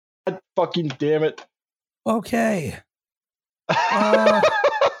fucking damn it. Okay.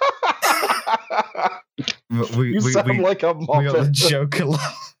 You sound like a Muppet. We got the joke a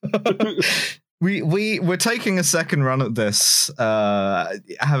lot. We're taking a second run at this,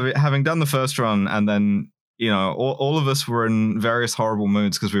 having done the first run, and then all of us were in various horrible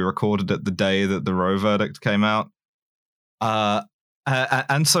moods because we recorded it the day that the Roe verdict came out,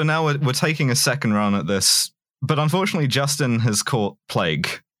 and so now we're taking a second run at this. But unfortunately, Justin has caught plague.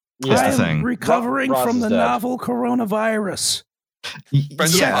 Yeah. I am recovering Ross from the dead. novel coronavirus.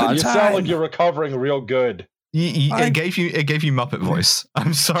 Yeah, you sound like you're recovering real good. It gave you Muppet voice.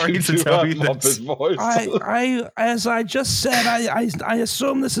 I'm sorry to tell you this. Muppet voice. As I just said, I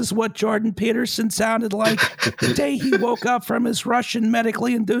assume this is what Jordan Peterson sounded like the day he woke up from his Russian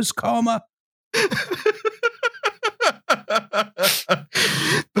medically induced coma.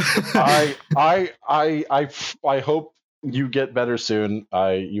 I hope you get better soon.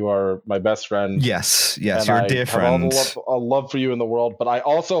 You are my best friend. Yes, you're a dear friend. I have all the love for you in the world, but I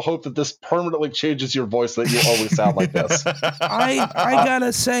also hope that this permanently changes your voice, that you always sound like this. I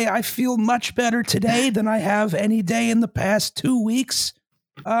gotta say, I feel much better today than I have any day in the past 2 weeks.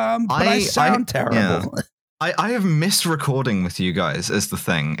 But I sound terrible. Yeah. I have missed recording with you guys is the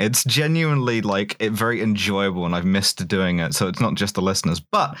thing. It's genuinely very enjoyable, and I've missed doing it. So it's not just the listeners,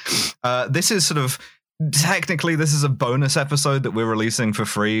 but this is sort of. Technically, this is a bonus episode that we're releasing for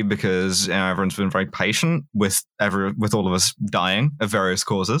free because everyone's been very patient with all of us dying of various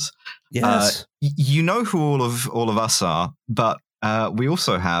causes. Yes, you know who all of us are, but we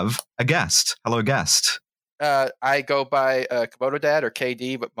also have a guest. Hello, guest. I go by Komodo Dad or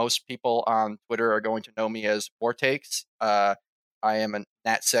KD, but most people on Twitter are going to know me as Wartakes. I am a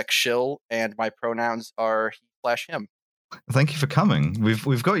NatSec shill, and my pronouns are he/him. Thank you for coming.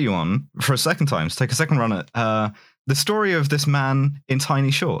 We've got you on for a second time to take a second run at the story of this man in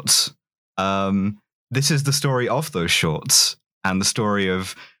tiny shorts. This is the story of those shorts and the story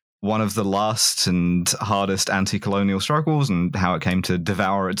of one of the last and hardest anti-colonial struggles and how it came to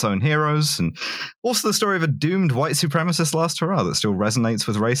devour its own heroes, and also the story of a doomed white supremacist last hurrah that still resonates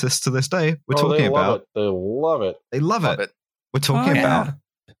with racists to this day. We're talking about They love it. They love it. We're talking about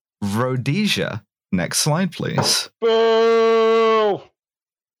Rhodesia. Next slide, please. Boo!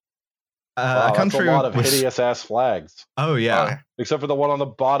 A country that's a lot of with hideous ass flags. Oh yeah. Except for the one on the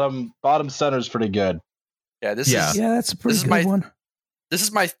bottom center is pretty good. Yeah, that's a pretty good one. This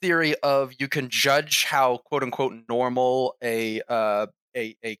is my theory of you can judge how quote unquote normal a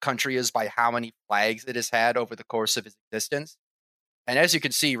country is by how many flags it has had over the course of its existence. And as you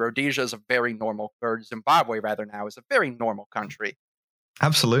can see, Rhodesia is a very normal, or Zimbabwe rather now, is a very normal country.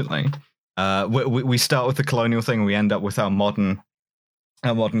 Absolutely. We start with the colonial thing, and we end up with our modern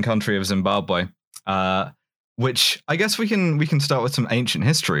country of Zimbabwe, which I guess we can start with some ancient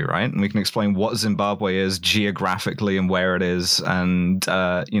history, right? And we can explain what Zimbabwe is geographically and where it is, and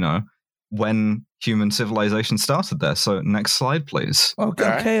when human civilization started there. So next slide, please.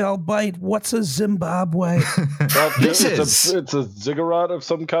 Okay, I'll bite. What's a Zimbabwe? It's a ziggurat of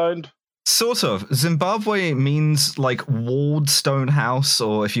some kind. Sort of. Zimbabwe means like walled stone house,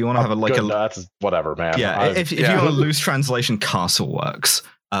 or if you want to have that's whatever, man. Yeah, if you want a loose translation, castle works.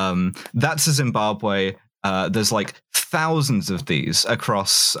 That's a Zimbabwe. There's like thousands of these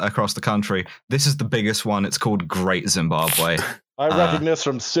across the country. This is the biggest one. It's called Great Zimbabwe. I recognize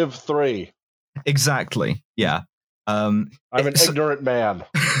from Civ 3. Exactly. Yeah. I'm an ignorant man.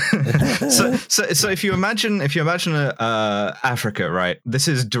 So if you imagine Africa, right? This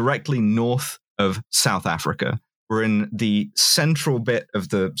is directly north of South Africa. We're in the central bit of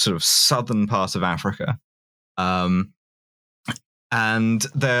the sort of southern part of Africa, and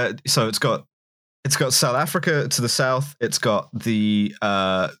there. So it's got South Africa to the south. It's got the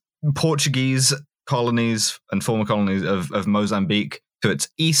Portuguese colonies and former colonies of Mozambique to its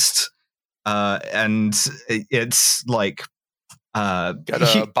east. And it's like got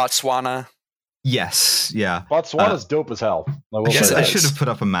Botswana. Yes, yeah. Botswana's dope as hell. Yes, I should have put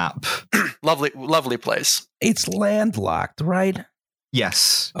up a map. lovely place. It's landlocked, right?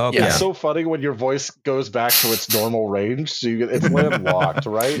 Yes. Okay. It's so funny when your voice goes back to its normal range. So it's landlocked,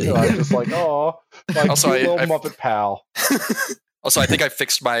 right? And I'm just like, oh, like also, little Muppet pal. Also, I think I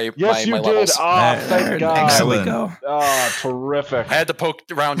fixed my yes, you my did. levels. Thank God. Excellent. There we go. Oh, terrific. I had to poke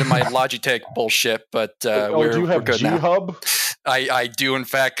around in my Logitech bullshit, but do you have we're good G-Hub? now. I do, in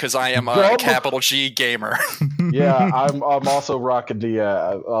fact, because I am a capital G gamer. Yeah, I'm also rocking the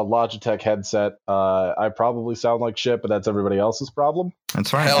Logitech headset. I probably sound like shit, but that's everybody else's problem.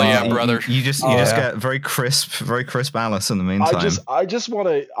 That's right. Hell yeah, brother. You just get very crisp Alice in the meantime. I just want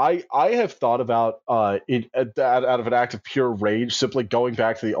to. I have thought about it out of an act of pure rage, simply going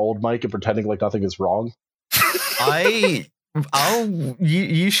back to the old mic and pretending like nothing is wrong.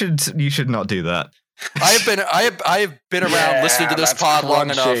 You should not do that. I have been around listening to this pod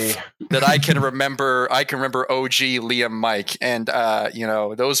long enough that I can remember OG Liam Mike, and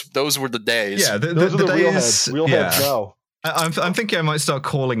those were the days. Yeah, those are the days. Real heads now. I'm thinking I might start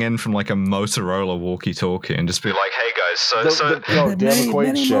calling in from like a Motorola walkie-talkie and just be like, "Hey guys,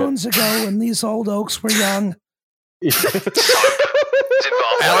 many moons ago when these old oaks were young."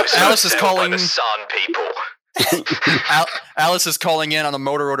 Alice is calling the San people. Alice is calling in on the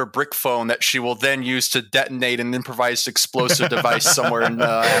Motorola brick phone that she will then use to detonate an improvised explosive device somewhere in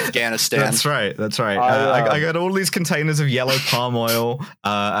Afghanistan. That's right. I got all these containers of yellow palm oil,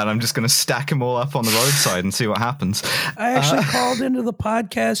 and I'm just going to stack them all up on the roadside and see what happens. I actually called into the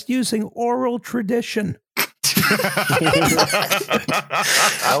podcast using oral tradition. That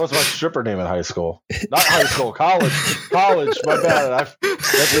was my stripper name in high school. Not high school, college. My bad.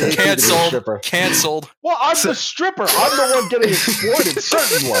 Cancelled. Well, I'm the stripper. I'm the one getting exploited,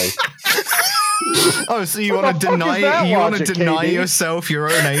 certainly. Oh, so you want to deny yourself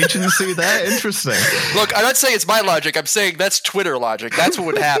your own agency there? Interesting. Look, I'm not saying it's my logic. I'm saying that's Twitter logic. That's what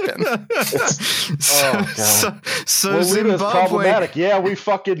would happen. So Zimbabwe is problematic. Yeah, we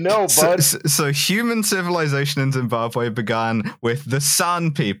fucking know, bud. So human civilization in Zimbabwe began with the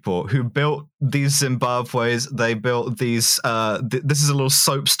San people who built these Zimbabwe's. They built these. This is a little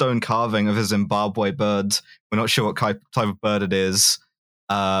soapstone carving of a Zimbabwe bird. We're not sure what type of bird it is.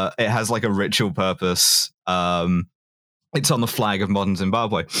 It has like a ritual purpose. It's on the flag of modern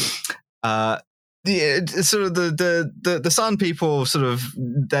Zimbabwe. The San people sort of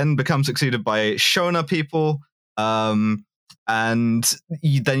then become succeeded by Shona people, and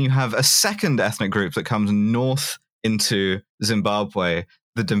then you have a second ethnic group that comes north into Zimbabwe,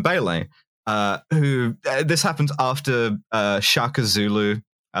 the Ndebele, who this happens after Shaka Zulu.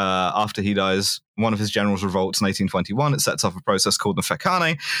 After he dies, one of his generals revolts in 1821. It sets off a process called the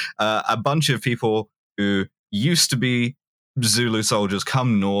Mfecane. A bunch of people who used to be Zulu soldiers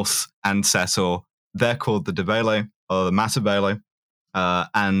come north and settle. They're called the Ndebele or the Matabele.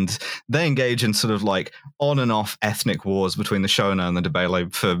 And they engage in sort of like on and off ethnic wars between the Shona and the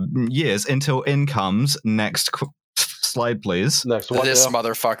Ndebele for years until in comes next slide, please. Next one. This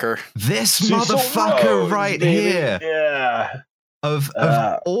motherfucker. This motherfucker right baby. Here. Yeah. Of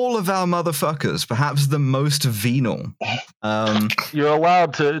all of our motherfuckers, perhaps the most venal. You're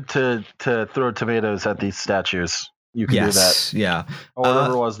allowed to throw tomatoes at these statues. You can do that. Yeah. Or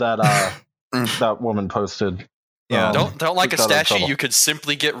whatever was that that woman posted. Yeah. Don't like a statue, you could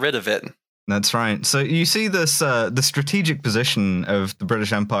simply get rid of it. That's right. So you see this the strategic position of the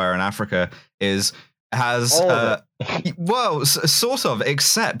British Empire in Africa sort of,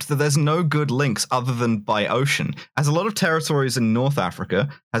 except that there's no good links other than by ocean. Has a lot of territories in North Africa,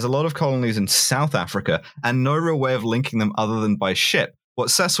 has a lot of colonies in South Africa, and no real way of linking them other than by ship. What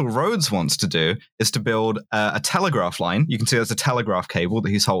Cecil Rhodes wants to do is to build a telegraph line. You can see there's a telegraph cable that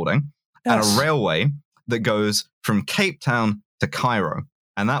he's holding, and a railway that goes from Cape Town to Cairo.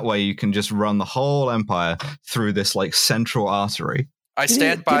 And that way you can just run the whole empire through this like central artery. I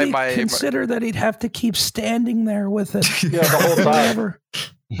stand by my. Consider that he'd have to keep standing there with it. Yeah, the whole time.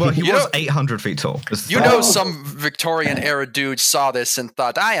 Well, he was 800 feet tall. Some Victorian era dude saw this and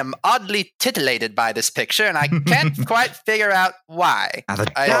thought, I am oddly titillated by this picture, and I can't quite figure out why. The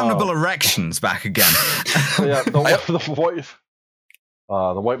damnable erections back again. Yeah, the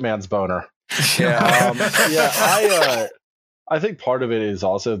white man's boner. Yeah. I think part of it is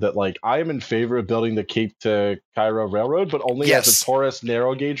also that, like, I am in favor of building the Cape to Cairo Railroad, but only as a tourist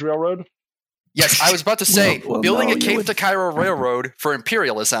narrow gauge railroad. Yes, I was about to say, building a Cape to Cairo Railroad for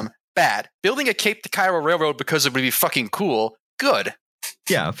imperialism, bad. Building a Cape to Cairo Railroad because it would be fucking cool, good.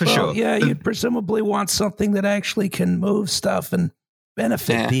 Yeah, for sure. Yeah, you'd presumably want something that actually can move stuff and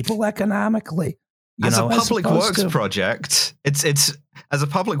benefit people economically. As a public works project,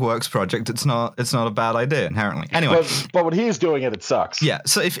 it's not a bad idea inherently. Anyway, but when he's doing it, it sucks. Yeah.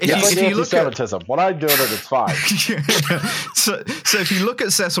 So if you look at when I'm doing it, it's fine. So if you look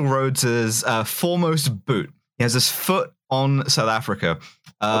at Cecil Rhodes's foremost boot, he has his foot on South Africa.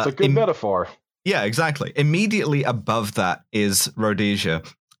 That's a good metaphor. Yeah, exactly. Immediately above that is Rhodesia.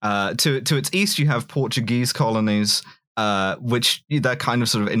 To its east, you have Portuguese colonies, which they're kind of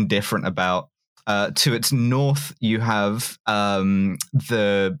sort of indifferent about. To its north, you have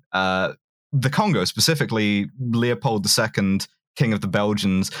the the Congo, specifically Leopold II, King of the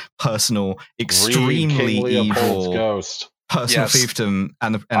Belgians, personal, extremely King Leopold's evil ghost. personal Yes. fiefdom,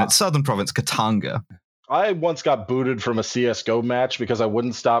 and its southern province, Katanga. I once got booted from a CSGO match because I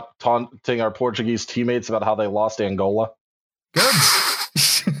wouldn't stop taunting our Portuguese teammates about how they lost Angola. Good.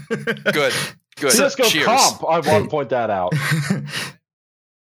 Good. CSGO Cheers. comp, I want to point that out.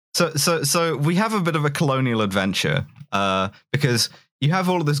 So we have a bit of a colonial adventure because you have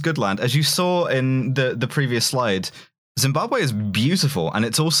all of this good land. As you saw in the previous slide, Zimbabwe is beautiful, and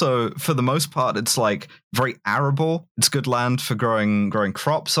it's also, for the most part, it's like very arable. It's good land for growing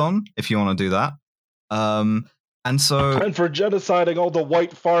crops on, if you want to do that. And so And for genociding all the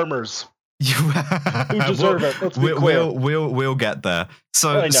white farmers who who deserve it. Let's be clear. We'll get there.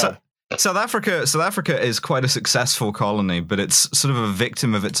 I know. South Africa is quite a successful colony, but it's sort of a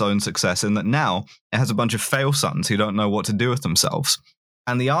victim of its own success in that now it has a bunch of fail sons who don't know what to do with themselves.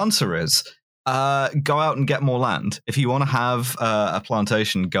 And the answer is go out and get more land. If you want to have a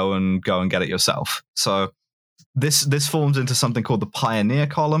plantation, go and get it yourself. So this forms into something called the Pioneer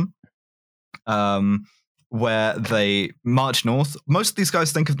Column, where they march north. Most of these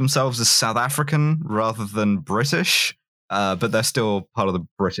guys think of themselves as South African rather than British. But they're still part of the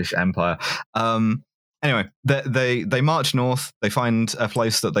British Empire. Anyway, they march north. They find a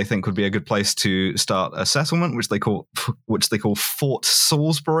place that they think would be a good place to start a settlement, which they call Fort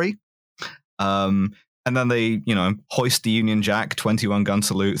Salisbury. And then they, hoist the Union Jack, 21 gun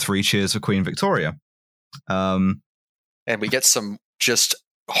salute, 3 cheers for Queen Victoria. And we get some just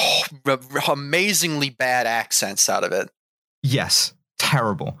amazingly bad accents out of it. Yes,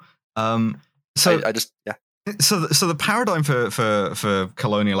 terrible. I just. So the paradigm for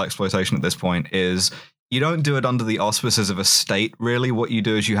colonial exploitation at this point is you don't do it under the auspices of a state, really. What you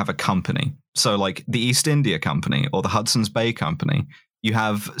do is you have a company. So like the East India Company or the Hudson's Bay Company, you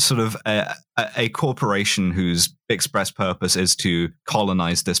have sort of a corporation whose express purpose is to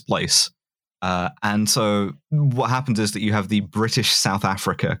colonize this place. And so what happens is that you have the British South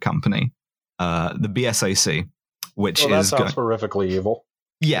Africa Company, the BSAC, which That is... sounds horrifically evil.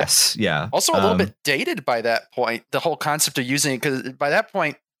 Yes, yeah. Also a little bit dated by that point, the whole concept of using it, because by that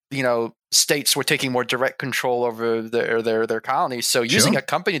point, states were taking more direct control over their colonies. So using a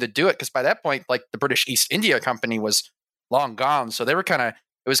company to do it, because by that point, like the British East India Company was long gone. So they were it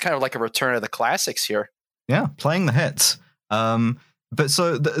was kind of like a return of the classics here. Yeah, playing the hits. But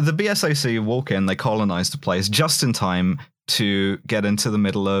so the BSAC walk in, they colonize the place just in time to get into the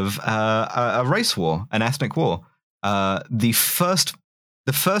middle of a race war, an ethnic war. The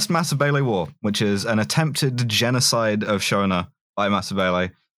first Matabele War, which is an attempted genocide of Shona by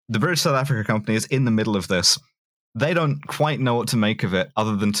Matabele. The British South Africa Company is in the middle of this. They don't quite know what to make of it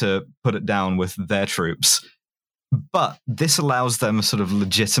other than to put it down with their troops. But this allows them a sort of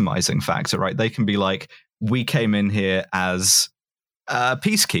legitimizing factor, right? They can be like, we came in here as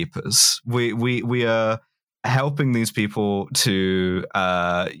peacekeepers. We are helping these people to,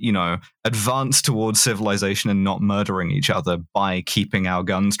 advance towards civilization and not murdering each other by keeping our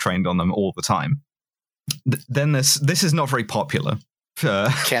guns trained on them all the time. Then this is not very popular.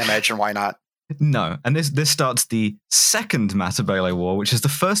 Can't imagine why not. No, and this starts the second Matabele War, which is the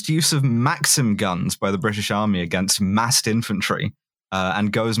first use of Maxim guns by the British Army against massed infantry,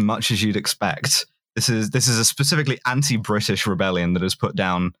 and goes much as you'd expect. This is a specifically anti-British rebellion that is put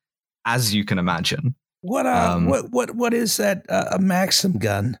down, as you can imagine. What is that? A Maxim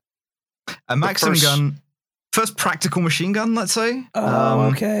gun? A Maxim gun, first practical machine gun, let's say. Oh,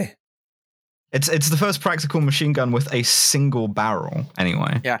 okay. It's the first practical machine gun with a single barrel,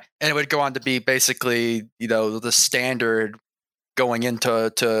 anyway. Yeah, and it would go on to be basically, the standard going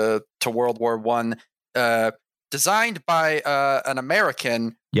into World War One, designed by an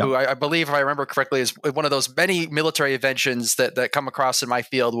American who I believe, if I remember correctly, is one of those many military inventions that come across in my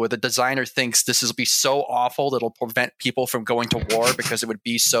field where the designer thinks this will be so awful that it'll prevent people from going to war because it would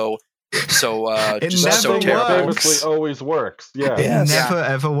be so never terrible. Famously always works. Yeah. It never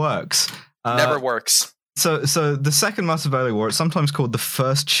ever works. Never works. So the second Matabele War, it's sometimes called the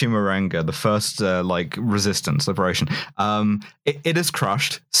first Chimurenga, the first resistance liberation. It is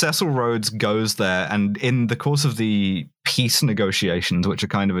crushed. Cecil Rhodes goes there, and in the course of the peace negotiations, which are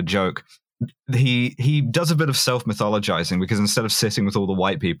kind of a joke, he does a bit of self-mythologizing, because instead of sitting with all the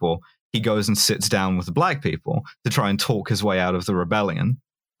white people, he goes and sits down with the black people to try and talk his way out of the rebellion.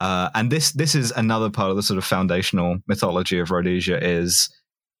 And this is another part of the sort of foundational mythology of Rhodesia is,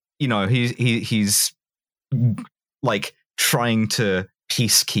 he's like trying to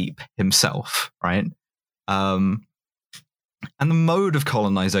peacekeep himself, right? And the mode of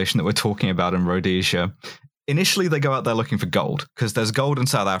colonization that we're talking about in Rhodesia initially they go out there looking for gold because there's gold in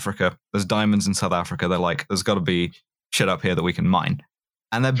South Africa, there's diamonds in South Africa. They're like, there's got to be shit up here that we can mine,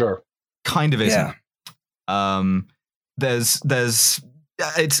 and there kind of isn't.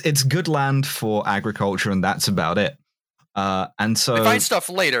 It's good land for agriculture, and that's about it. And so they find stuff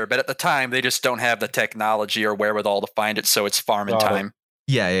later, but at the time they just don't have the technology or wherewithal to find it, so it's farming time.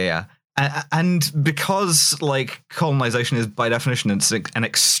 Yeah. And because like colonization is by definition it's an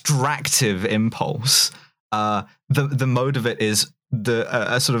extractive impulse, the mode of it is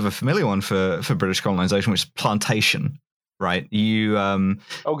a sort of a familiar one for British colonization, which is plantation, right? You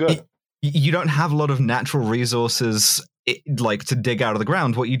you don't have a lot of natural resources like to dig out of the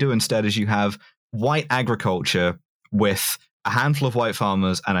ground. What you do instead is you have white agriculture with a handful of white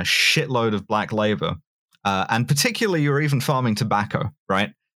farmers and a shitload of black labor, and particularly you're even farming tobacco,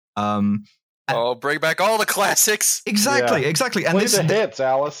 right? Bring back all the classics. Exactly. And play the hits,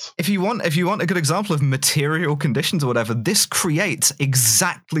 Alice. If you want a good example of material conditions or whatever, this creates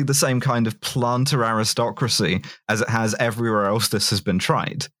exactly the same kind of planter aristocracy as it has everywhere else this has been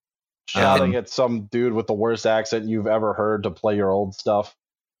tried. Shouting at some dude with the worst accent you've ever heard to play your old stuff.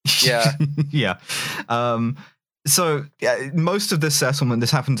 Yeah. Yeah. So most of this settlement,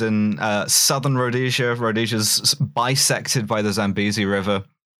 this happens in southern Rhodesia. Rhodesia's bisected by the Zambezi River.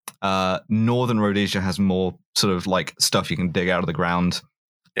 Northern Rhodesia has more sort of like stuff you can dig out of the ground.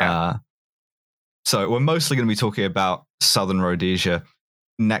 Yeah. So we're mostly going to be talking about southern Rhodesia.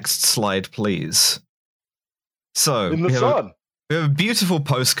 Next slide, please. So In the sun. We have a beautiful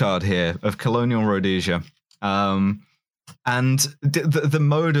postcard here of colonial Rhodesia. And the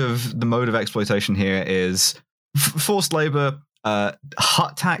mode of exploitation here is forced labor,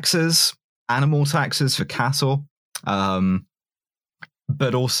 hut taxes, animal taxes for cattle,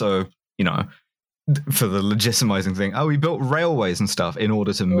 but also, you know, for the legitimizing thing, we built railways and stuff in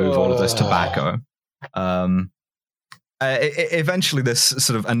order to move all of this tobacco. Eventually, this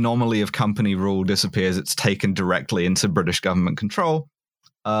sort of anomaly of company rule disappears. It's taken directly into British government control.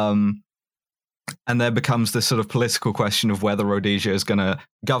 And there becomes this sort of political question of whether Rhodesia is going to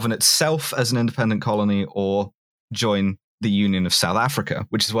govern itself as an independent colony or join the Union of South Africa,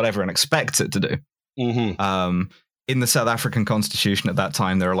 which is what everyone expects it to do. Mm-hmm. In the South African constitution at that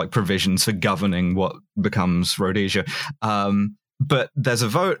time, there are like provisions for governing what becomes Rhodesia. But there's a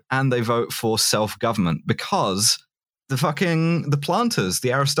vote, and they vote for self-government because the planters,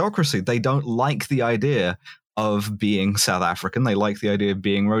 the aristocracy, they don't like the idea of being South African. They like the idea of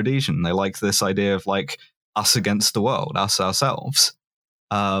being Rhodesian. They like this idea of like us against the world, us ourselves.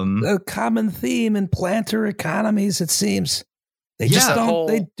 A common theme in planter economies, it seems. They just don't.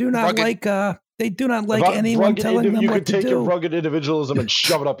 They do not like. They do not like anyone telling them what to do. You can take your rugged individualism and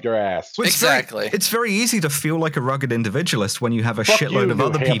shove it up your ass. Well, exactly. It's very easy to feel like a rugged individualist when you have a shitload of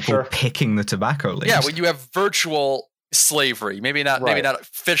other people picking the tobacco leaves. Yeah, when you have virtual slavery, maybe not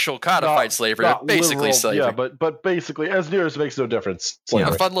official codified slavery, but basically literal, slavery. Yeah, but basically, as near as it makes no difference.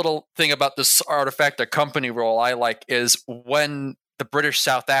 Slavery. A fun little thing about this artifact, a company role I like, is when the British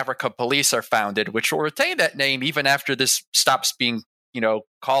South Africa Police are founded, which will retain that name even after this stops being,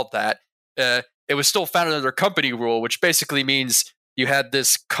 called that. It was still founded under company rule, which basically means you had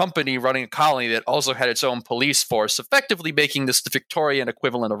this company running a colony that also had its own police force, effectively making this the Victorian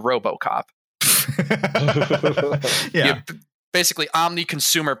equivalent of RoboCop. Yeah. Basically, Omni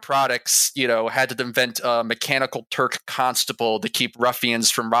Consumer Products, had to invent a mechanical Turk constable to keep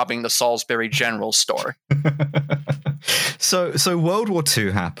ruffians from robbing the Salisbury General Store. So World War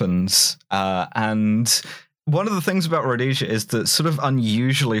II happens, and one of the things about Rhodesia is that, sort of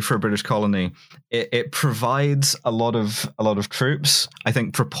unusually for a British colony, it provides a lot of troops. I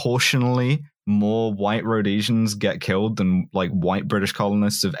think proportionally more white Rhodesians get killed than like white British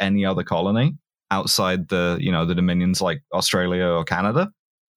colonists of any other colony outside the dominions like Australia or Canada.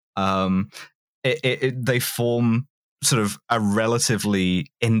 They form sort of a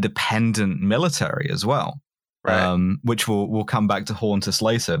relatively independent military as well, right. Which will come back to haunt us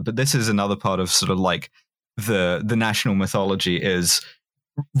later. But this is another part of sort of like the national mythology is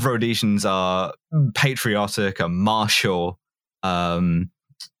Rhodesians are patriotic, are martial, will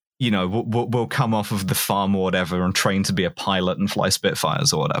come off of the farm or whatever and train to be a pilot and fly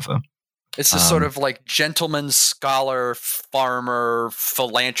Spitfires or whatever. It's this sort of like gentleman, scholar, farmer,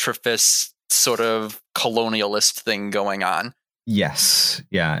 philanthropist sort of colonialist thing going on. Yes.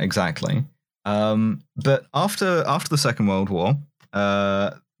 Yeah, exactly. But after the Second World War,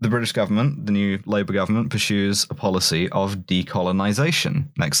 the British government, the new Labour government, pursues a policy of decolonization.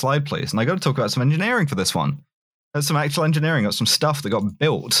 Next slide, please. And I got to talk about some engineering for this one. There's some actual engineering, got some stuff that got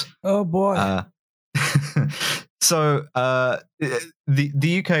built. Oh, boy. So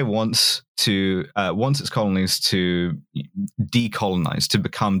the UK wants its colonies to decolonize, to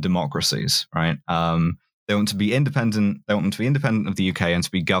become democracies, right? They want to be independent. They want them to be independent of the UK and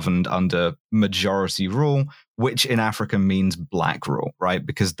to be governed under majority rule, which in Africa means black rule, right?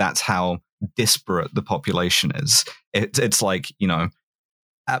 Because that's how disparate the population is. It's like,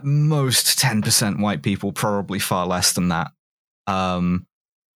 at most 10% white people, probably far less than that.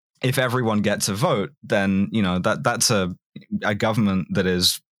 If everyone gets a vote, then that's a government that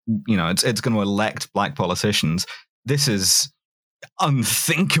is, it's going to elect black politicians. This is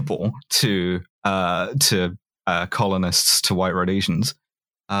unthinkable to colonists, to white Rhodesians.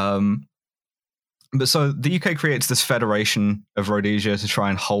 But so the UK creates this federation of Rhodesia to try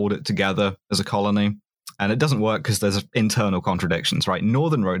and hold it together as a colony, and it doesn't work because there's internal contradictions, right?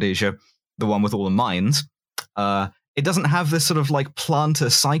 Northern Rhodesia, the one with all the mines, it doesn't have this sort of like planter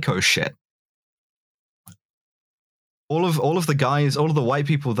psycho shit. All of the guys, all of the white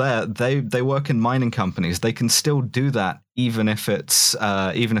people there, they work in mining companies. They can still do that even if it's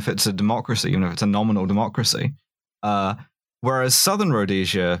a democracy, even if it's a nominal democracy. Whereas Southern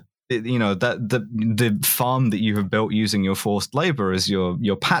Rhodesia, that the farm that you have built using your forced labor is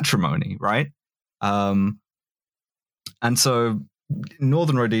your patrimony, right? And so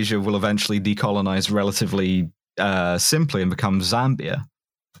Northern Rhodesia will eventually decolonize relatively simply and become Zambia.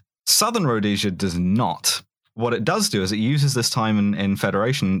 Southern Rhodesia does not. What it does do is it uses this time in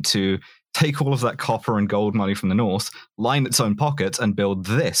Federation to take all of that copper and gold money from the north, line its own pockets, and build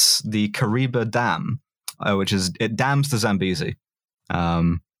the Kariba Dam, it dams the Zambezi.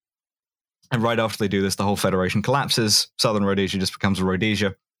 And right after they do this, the whole Federation collapses. Southern Rhodesia just becomes a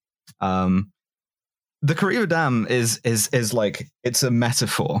Rhodesia. The Kariba Dam is like, it's a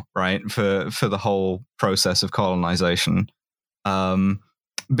metaphor, right, for the whole process of colonization,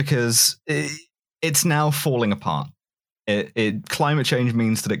 because it's now falling apart. Climate change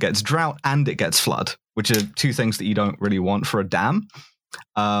means that it gets drought and it gets flood, which are two things that you don't really want for a dam.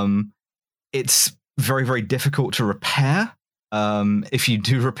 It's very, very difficult to repair. If you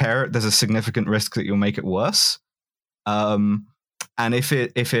do repair it, there's a significant risk that you'll make it worse. And if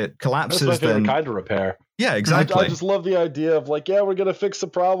it collapses, that's my favorite then kind of repair. Yeah, exactly. I just love the idea of like, yeah, we're gonna fix the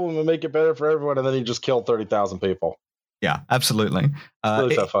problem and make it better for everyone, and then you just kill 30,000 people. Yeah, absolutely.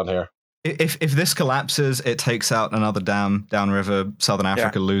 Really have fun here. If this collapses, it takes out another dam downriver. Southern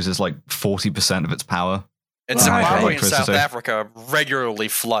Africa loses like 40% of its power. And Zimbabwe and South Africa regularly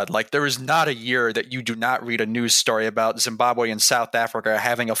flood. Like, there is not a year that you do not read a news story about Zimbabwe and South Africa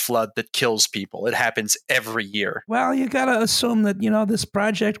having a flood that kills people. It happens every year. Well, you got to assume that, this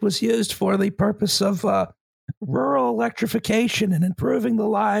project was used for the purpose of rural electrification and improving the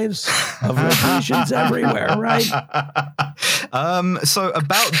lives of Rhodesians everywhere, right? So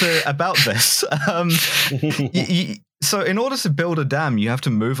about this, so in order to build a dam, you have to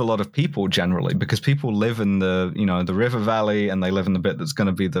move a lot of people generally, because people live in the river valley and they live in the bit that's going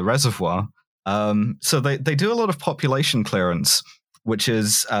to be the reservoir. So they do a lot of population clearance, which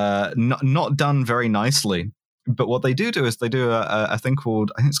is not done very nicely. But what they do is they do a thing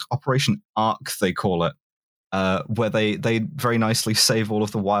called, I think it's Operation Ark, they call it, where they very nicely save all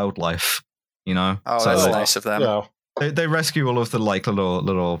of the wildlife. Oh, so that's nice of them. Yeah. They rescue all of the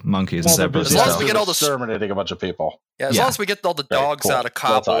little monkeys and zebras. As long as we get all the exterminating a bunch of people. Yeah, as long as we get all the dogs out of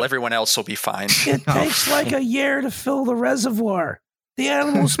Kabul, everyone else will be fine. It takes like a year to fill the reservoir. The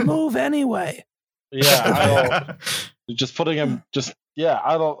animals move anyway. Yeah, I don't. Just putting them.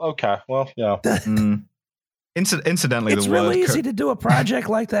 I don't. Okay, well, yeah. Incidentally, it's real easy to do a project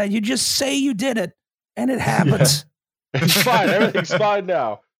like that. You just say you did it, and it happens. Yeah. It's fine. Everything's fine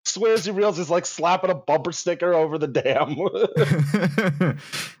now. Swarzy Reels is like slapping a bumper sticker over the dam.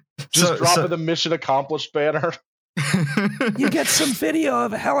 Dropping the mission accomplished banner. You get some video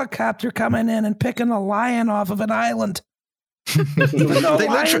of a helicopter coming in and picking a lion off of an island. Even though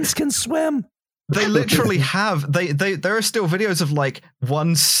lions can swim. They literally have. There are still videos of like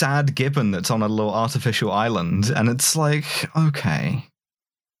one sad gibbon that's on a little artificial island, and it's like, okay,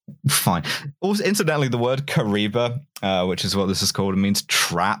 fine. Also, incidentally, the word Kariba, which is what this is called, it means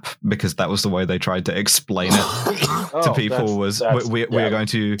trap, because that was the way they tried to explain it to people. We're going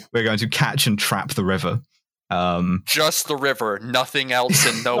to catch and trap the river. Just the river, nothing else,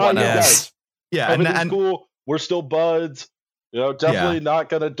 and no one else. Yeah, and cool. We're still buds. Definitely not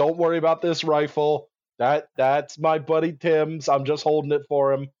gonna. Don't worry about this rifle. That's my buddy Tim's. I'm just holding it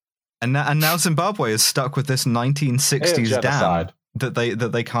for him. And now Zimbabwe is stuck with this 1960s dam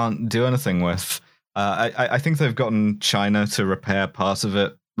that they can't do anything with. I think they've gotten China to repair part of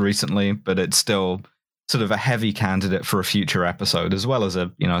it recently, but it's still sort of a heavy candidate for a future episode, as well as a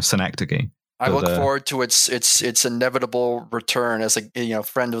synecdoche. I look forward to its inevitable return as a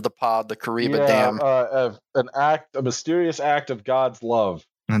friend of the pod, the Kariba Dam. A mysterious act of God's love.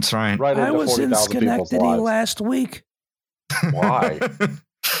 That's right. Right I into was in 40,000 people's Schenectady lives. last week. Why?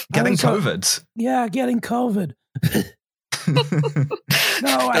 Getting was, COVID. Yeah, getting COVID.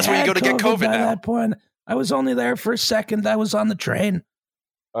 No, That's where you go to get COVID by now. that point. I was only there for a second. I was on the train.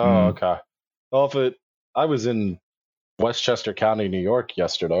 Oh, okay. Well, I was in Westchester County, New York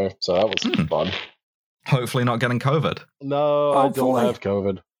yesterday, so that was fun. Hopefully not getting COVID. No, Hopefully. I don't have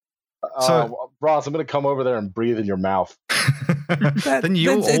COVID. So, Ross, I'm going to come over there and breathe in your mouth. Then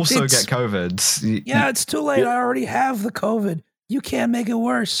you'll also it's- get COVID. Yeah, it's too late. I already have the COVID. You can't make it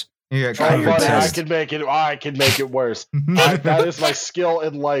worse. You get Try Oh, your buddy, I best. can make it worse. That is my skill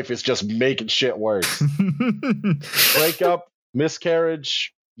in life, is just making shit worse. Breakup,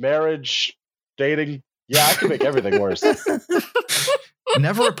 miscarriage, marriage, dating. Yeah, I can make everything worse.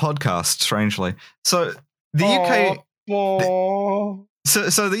 Never a podcast, strangely. So the UK. Aww.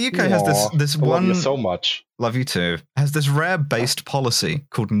 So the UK has this I love one. you so much. Love you too. Has this rare based policy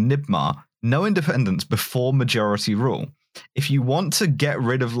called NIBMA, no independence before majority rule. If you want to get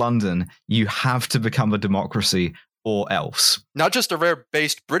rid of London, you have to become a democracy or else. Not just a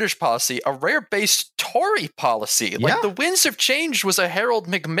rare-based British policy, a rare-based Tory policy. Yeah. Like the winds of change was a Harold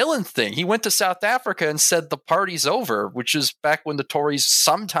Macmillan thing. He went to South Africa and said the party's over, which is back when the Tories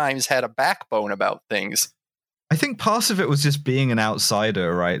sometimes had a backbone about things. I think part of it was just being an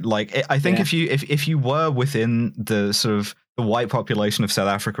outsider, right? Like, I think if you were within the sort of the white population of South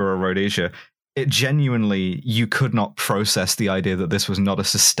Africa or Rhodesia, it genuinely, you could not process the idea that this was not a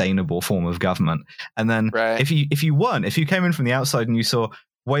sustainable form of government. And then if you came in from the outside and you saw,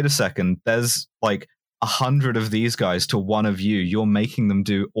 wait a second, there's like 100 of these guys to one of you, you're making them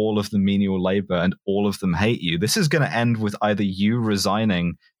do all of the menial labor and all of them hate you. This is going to end with either you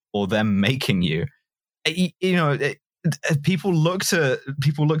resigning or them making you. People looked at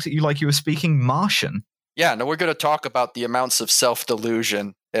you like you were speaking Martian. Yeah, no, we're going to talk about the amounts of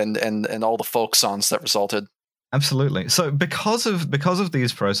self-delusion and all the folk songs that resulted. Absolutely. So because of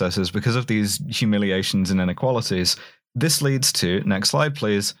these processes, because of these humiliations and inequalities, this leads to, next slide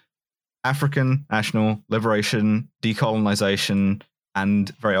please, African national liberation, decolonization, and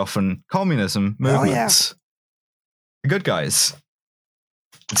very often communism movements. The good guys.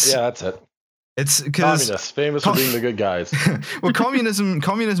 Yeah, that's it. It's because Communists, famous for being the good guys. well, communism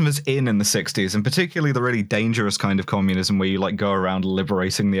is in the 60s, and particularly the really dangerous kind of communism where you like go around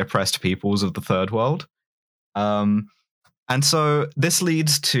liberating the oppressed peoples of the third world. And so this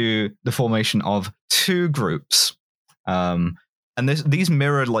leads to the formation of two groups. And these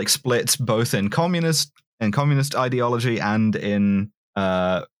mirrored like splits both in communist ideology and in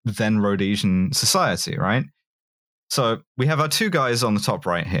then Rhodesian society, right? So we have our two guys on the top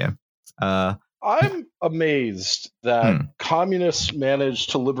right here. I'm amazed that communists manage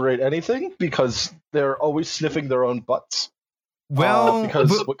to liberate anything because they're always sniffing their own butts.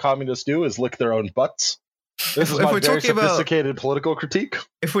 Because what communists do is lick their own butts. This is my very sophisticated political critique.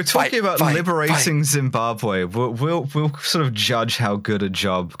 If we're talking about liberating Zimbabwe, we'll sort of judge how good a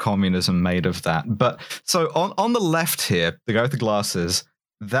job communism made of that. But so on the left here, the guy with the glasses,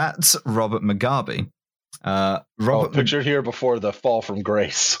 that's Robert Mugabe. Pictured here before the fall from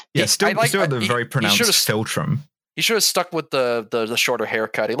grace. Yeah, still had the very pronounced philtrum. He should have stuck with the shorter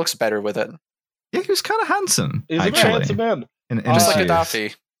haircut. He looks better with it. Yeah, he was kind of handsome. He's a very handsome man. Just like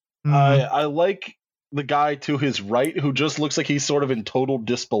Gaddafi. I like the guy to his right who just looks like he's sort of in total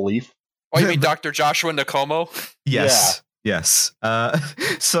disbelief. Oh, you mean Dr. Joshua Nkomo? Yes. Yeah. Yes.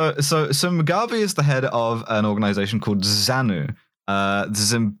 So Mugabe is the head of an organization called ZANU. The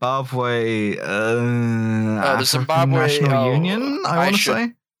Zimbabwe National Union, I want to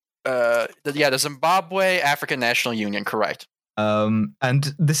say. The Zimbabwe African National Union, correct.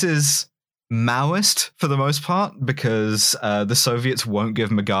 And this is Maoist for the most part because the Soviets won't give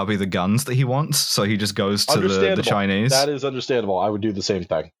Mugabe the guns that he wants, so he just goes to the Chinese. That is understandable. I would do the same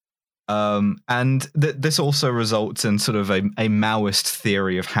thing. And this also results in sort of a Maoist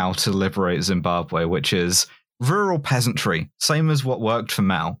theory of how to liberate Zimbabwe, which is rural peasantry, same as what worked for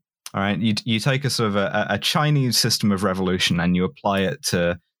Mao. All right, you take a sort of a Chinese system of revolution and you apply it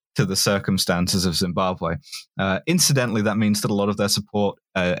to the circumstances of Zimbabwe. Incidentally, that means that a lot of their support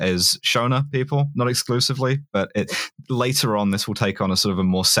is Shona people, not exclusively, but later on this will take on a sort of a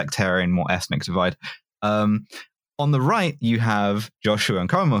more sectarian, more ethnic divide. On the right, you have Joshua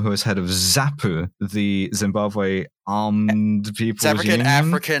Nkomo, who is head of ZAPU, the Zimbabwe Armed People's Union.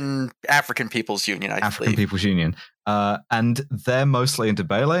 African People's Union, African People's Union. And they're mostly into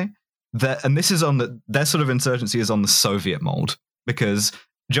Ndebele. And this is their sort of insurgency is on the Soviet mold, because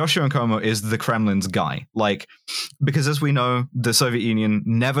Joshua Nkomo is the Kremlin's guy. Like, because as we know, the Soviet Union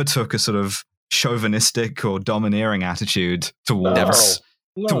never took a sort of chauvinistic or domineering attitude towards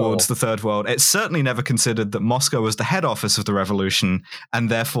the Third World. It certainly never considered that Moscow was the head office of the revolution, and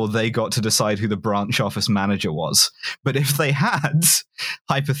therefore they got to decide who the branch office manager was. But if they had,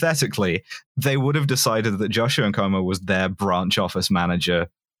 hypothetically, they would have decided that Joshua Nkomo was their branch office manager.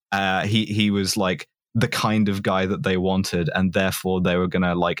 He was like the kind of guy that they wanted, and therefore they were going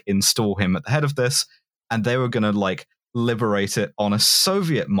to like install him at the head of this, and they were going to like liberate it on a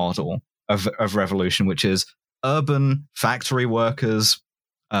Soviet model of revolution, which is urban factory workers.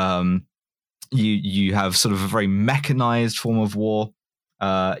 You have sort of a very mechanized form of war.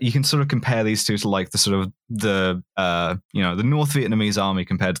 You can sort of compare these two to like the sort of the North Vietnamese army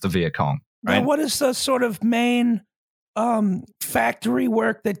compared to the Viet Cong. Right? Now, what is the sort of main factory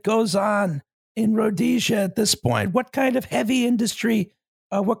work that goes on in Rhodesia at this point? What kind of heavy industry?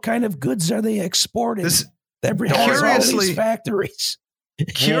 What kind of goods are they exporting? That has all these factories.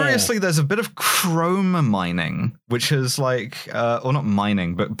 Curiously, there's a bit of chrome mining, which is like, or not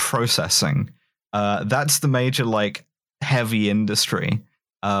mining, but processing. That's the major like heavy industry.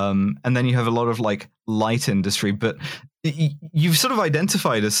 And then you have a lot of like light industry, but you've sort of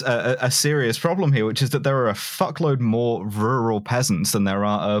identified a serious problem here, which is that there are a fuckload more rural peasants than there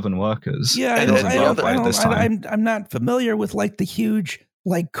are urban workers. Yeah, I'm not familiar with like the huge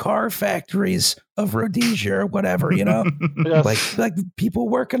like car factories of Rhodesia or whatever, you know, yes. like people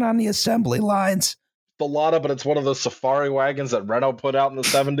working on the assembly lines. The Lada, but it's one of those safari wagons that Renault put out in the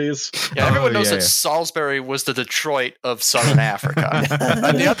 70s. Yeah, everyone knows that Salisbury was the Detroit of Southern Africa.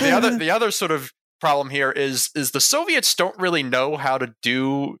 The other sort of problem here is the Soviets don't really know how to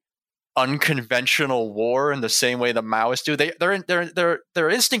do unconventional war in the same way the Maoists do. Their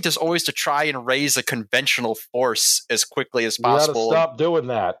instinct is always to try and raise a conventional force as quickly as possible. You gotta stop doing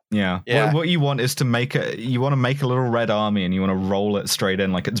that. Yeah. What you want is to make a little red army, and you want to roll it straight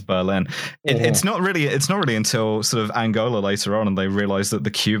in like it's Berlin. It's not really until sort of Angola later on, and they realize that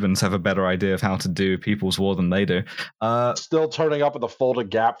the Cubans have a better idea of how to do people's war than they do. Still turning up at the Fulda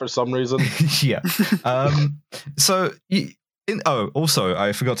Gap for some reason. Yeah. Also,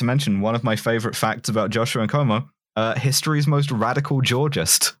 I forgot to mention one of my favorite facts about Joshua Nkomo, history's most radical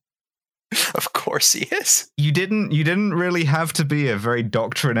Georgist. Of course he is. You didn't really have to be a very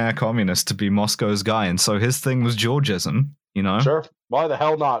doctrinaire communist to be Moscow's guy, and so his thing was Georgism, you know? Sure. Why the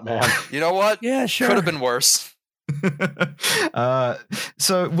hell not, man? You know what? Yeah, sure. Could have been worse.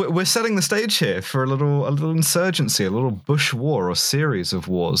 So we're setting the stage here for a little insurgency, a little bush war or series of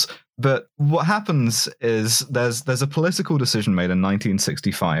wars. But what happens is there's a political decision made in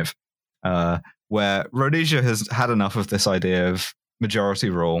 1965 where Rhodesia has had enough of this idea of majority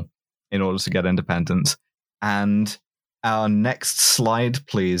rule in order to get independence. And our next slide,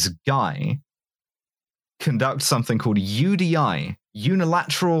 please, Guy, conducts something called UDI,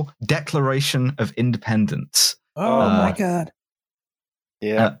 Unilateral Declaration of Independence. Oh my God.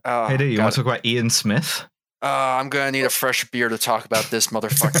 Yeah. Hey, do you want to talk about Ian Smith? I'm going to need a fresh beer to talk about this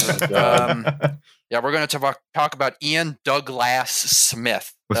motherfucker. We're going to talk about Ian Douglas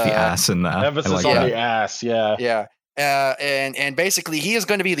Smith. With the ass in there. Emphasis on the ass, yeah. Yeah. And basically, he is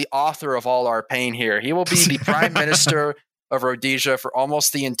going to be the author of all our pain here. He will be the prime minister of Rhodesia for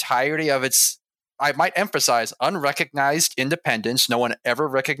almost the entirety of its, I might emphasize, unrecognized independence. No one ever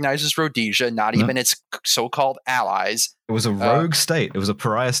recognizes Rhodesia, not even its so-called allies. It was a rogue state. It was a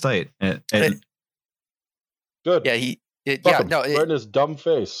pariah state. Good. Yeah, right in his dumb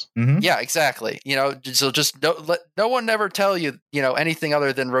face. Mm-hmm. Yeah, exactly. You know, so just no one ever tell you, anything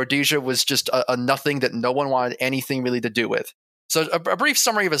other than Rhodesia was just a nothing that no one wanted anything really to do with. So a brief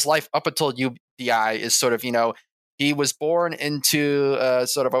summary of his life up until UDI is sort of, he was born into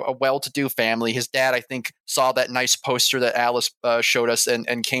sort of a well-to-do family. His dad, I think, saw that nice poster that Alice showed us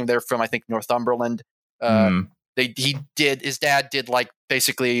and came there from, I think, Northumberland. His dad did like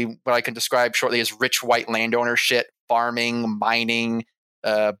basically what I can describe shortly as rich white landowner shit, farming, mining,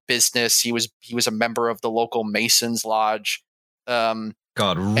 business. He was a member of the local Masons Lodge.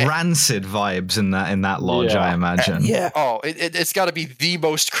 Rancid vibes in that lodge, I imagine. It's got to be the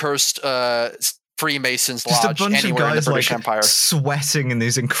most cursed Freemasons Lodge just a bunch anywhere of guys in the British like Empire. Sweating in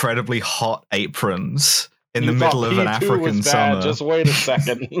these incredibly hot aprons in the middle of an African summer. Just wait a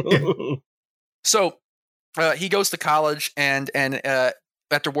second. So he goes to college, and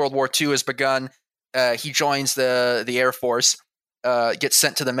after World War II has begun, he joins the Air Force, gets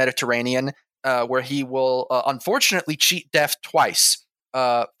sent to the Mediterranean, where he will unfortunately cheat death twice.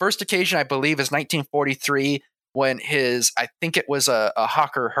 First occasion, I believe, is 1943, when I think it was a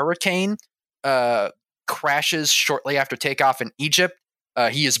Hawker Hurricane, crashes shortly after takeoff in Egypt.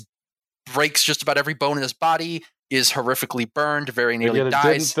 He breaks just about every bone in his body, is horrifically burned, very nearly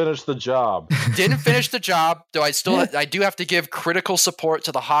dies. Didn't finish the job. Didn't finish the job. Though I do have to give critical support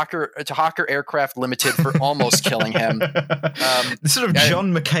to Hawker Aircraft Limited for almost killing him. This sort of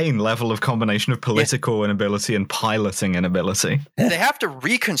John McCain level of combination of political inability and piloting inability. They have to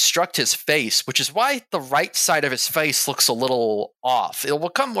reconstruct his face, which is why the right side of his face looks a little off. It will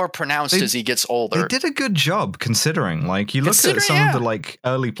become more pronounced as he gets older. They did a good job considering. Like, you look at some of the like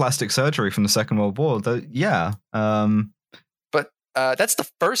early plastic surgery from the Second World War. That's the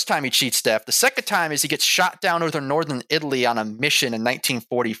first time he cheats death. The second time is he gets shot down over northern Italy on a mission in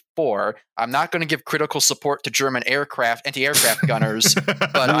 1944. I'm not going to give critical support to German anti-aircraft gunners,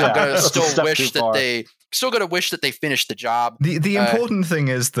 but I'm going to still wish that they finished the job. The important thing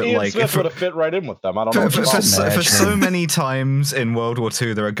is that Ian Smith would have fit right in with them. I don't know. For so many times in World War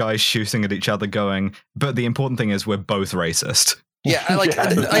II, there are guys shooting at each other going, but the important thing is we're both racist. Yeah,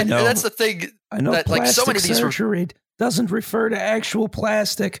 that's the thing. I know that, so many of these surgery doesn't refer to actual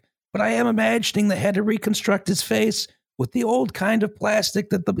plastic, but I am imagining they had to reconstruct his face with the old kind of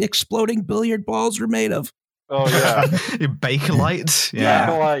plastic that the exploding billiard balls were made of. Oh, yeah. Bakelite? Yeah.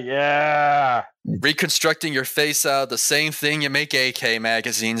 Bakelite, yeah. Reconstructing your face out of the same thing you make AK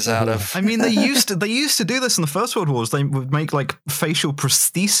magazines out of. I mean, they used to do this in the First World Wars. They would make like facial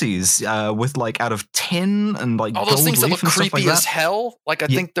prostheses with like out of tin and like all those things that look creepy like as hell. Like I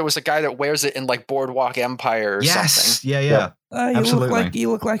think there was a guy that wears it in like Boardwalk Empire or something. Yeah. You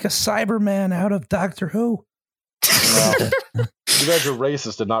look like a Cyberman out of Doctor Who. You guys are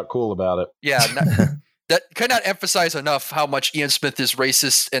racist and not cool about it. Yeah. That cannot emphasize enough how much Ian Smith is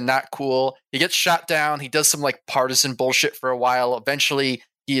racist and not cool. He gets shot down. He does some like partisan bullshit for a while. Eventually,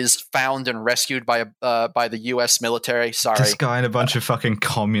 he is found and rescued by the U.S. military. Sorry, this guy and a bunch of fucking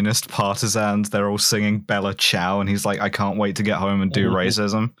communist partisans. They're all singing Bella Ciao, and he's like, "I can't wait to get home and do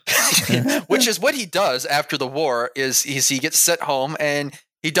racism." Which is what he does after the war. Is he gets sent home and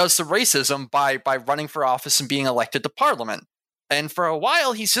he does some racism by running for office and being elected to parliament. And for a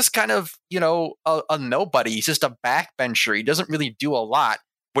while, he's just kind of, a nobody. He's just a backbencher. He doesn't really do a lot.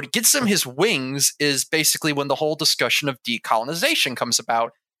 What gets him his wings is basically when the whole discussion of decolonization comes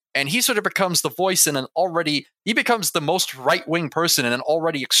about. And he sort of becomes the voice in he becomes the most right-wing person in an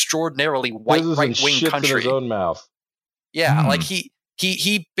already extraordinarily white right-wing country. In his own mouth. Yeah, like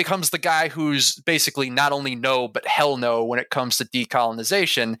he becomes the guy who's basically not only no, but hell no when it comes to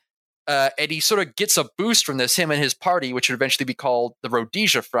decolonization. And he sort of gets a boost from this, him and his party, which would eventually be called the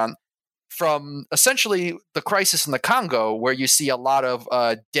Rhodesia Front, from essentially the crisis in the Congo, where you see a lot of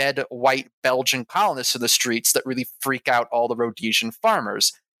dead white Belgian colonists in the streets that really freak out all the Rhodesian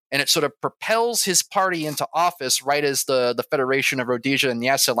farmers. And it sort of propels his party into office right as the Federation of Rhodesia and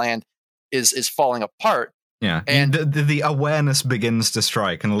Nyasaland is falling apart. Yeah, and the awareness begins to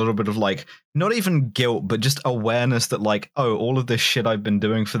strike, and a little bit of like, not even guilt, but just awareness that like, oh, all of this shit I've been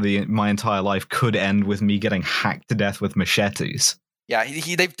doing for my entire life could end with me getting hacked to death with machetes. Yeah,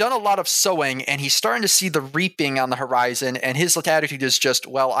 they've done a lot of sowing, and he's starting to see the reaping on the horizon, and his attitude is just,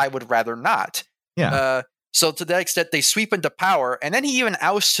 well, I would rather not. Yeah. So to that extent, they sweep into power, and then he even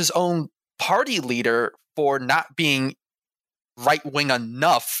ousts his own party leader for not being right-wing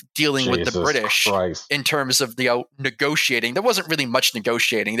enough dealing with the British in terms of the negotiating. There wasn't really much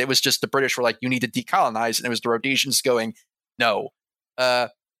negotiating. It was just the British were like, you need to decolonize, and it was the Rhodesians going, no. So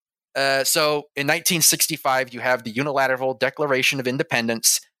in 1965, you have the Unilateral Declaration of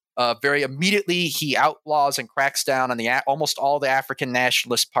Independence. Very immediately, he outlaws and cracks down on almost all the African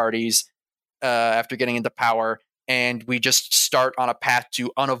nationalist parties after getting into power. And we just start on a path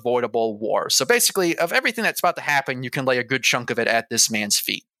to unavoidable war. So basically, of everything that's about to happen, you can lay a good chunk of it at this man's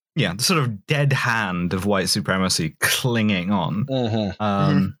feet. Yeah, the sort of dead hand of white supremacy clinging on.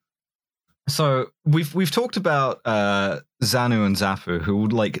 So we've talked about ZANU and ZAPU, who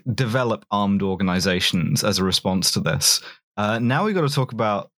would like develop armed organizations as a response to this. Now we got to talk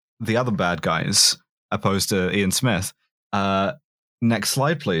about the other bad guys opposed to Ian Smith. Next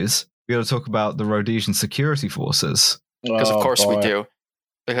slide, please. We got to talk about the Rhodesian security forces. Because of course we do.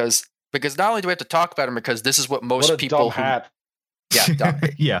 Because not only do we have to talk about them, because this is what most people dumb hat. Yeah,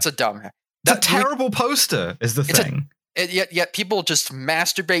 it's a dumb hat. It's a terrible poster, is the thing. Yet people just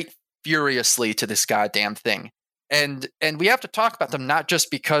masturbate furiously to this goddamn thing. And we have to talk about them not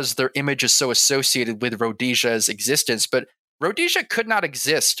just because their image is so associated with Rhodesia's existence, but Rhodesia could not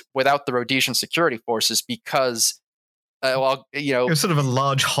exist without the Rhodesian security forces because it was sort of a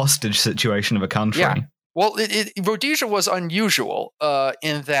large hostage situation of a country. Yeah. Well, Rhodesia was unusual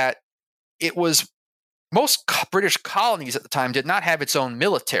in that it was most British colonies at the time did not have its own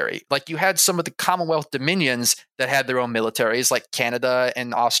military. Like, you had some of the Commonwealth dominions that had their own militaries, like Canada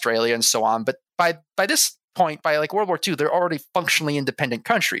and Australia and so on. But by this point, by like World War II, they're already functionally independent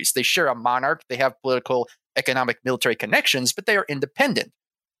countries. They share a monarch, they have political, economic, military connections, but they are independent.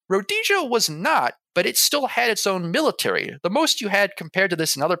 Rhodesia was not, but it still had its own military. The most you had compared to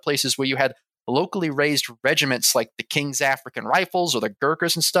this in other places where you had locally raised regiments like the King's African Rifles or the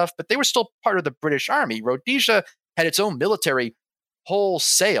Gurkhas and stuff, but they were still part of the British Army. Rhodesia had its own military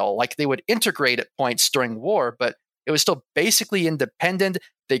wholesale. Like, they would integrate at points during war, but it was still basically independent.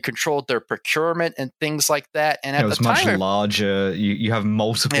 They controlled their procurement and things like that. And at it was the time, much larger. You have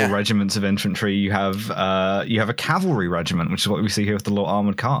multiple regiments of infantry. You have a cavalry regiment, which is what we see here with the little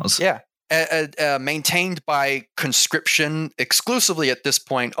armored cars. Yeah. Maintained by conscription exclusively at this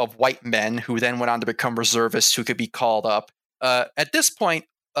point of white men who then went on to become reservists who could be called up. At this point,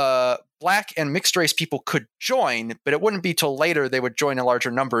 black and mixed race people could join, but it wouldn't be till later they would join in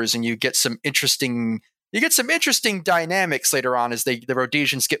larger numbers, and you get some interesting dynamics later on as the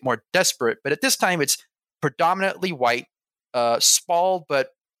Rhodesians get more desperate. But at this time, it's predominantly white, small, but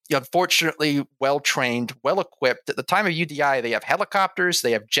unfortunately well-trained, well-equipped. At the time of UDI, they have helicopters,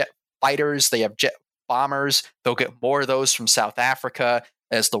 they have jet fighters, they have jet bombers. They'll get more of those from South Africa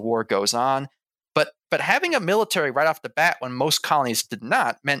as the war goes on. But having a military right off the bat when most colonies did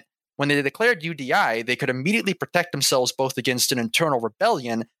not meant when they declared UDI, they could immediately protect themselves both against an internal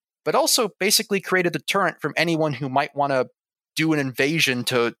rebellion, but also basically create a deterrent from anyone who might want to do an invasion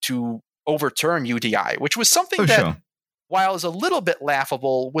to overturn UDI, which was something while is a little bit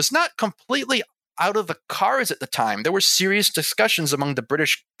laughable, was not completely out of the cards at the time. There were serious discussions among the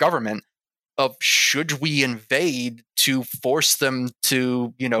British government of should we invade to force them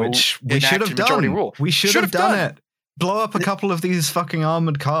to, which we should have done. Rule. We should have done it. Blow up a couple of these fucking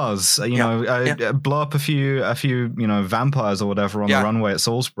armored cars. Blow up a few vampires or whatever on the runway at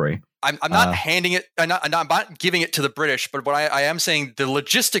Salisbury. I'm not handing it. I'm not giving it to the British, but what I am saying, the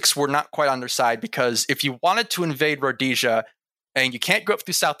logistics were not quite on their side, because if you wanted to invade Rhodesia, and you can't go up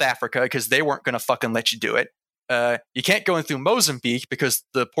through South Africa because they weren't going to fucking let you do it. You can't go in through Mozambique because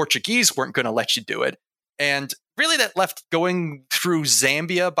the Portuguese weren't going to let you do it. And really that left going through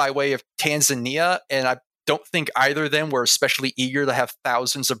Zambia by way of Tanzania. And I don't think either of them were especially eager to have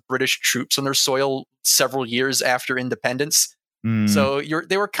thousands of British troops on their soil several years after independence. So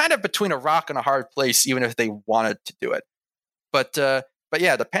they were kind of between a rock and a hard place, even if they wanted to do it. But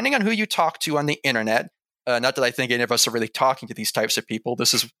yeah, depending on who you talk to on the internet, not that I think any of us are really talking to these types of people.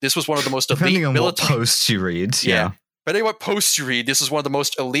 This was one of the most depending elite on what posts you read. Yeah. Depending on what posts you read, this is one of the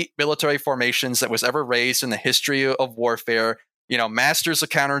most elite military formations that was ever raised in the history of warfare. Masters of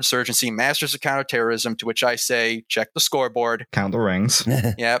counterinsurgency, masters of counterterrorism, to which I say, check the scoreboard. Count the rings.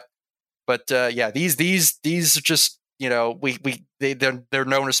 Yep. But these are just, they're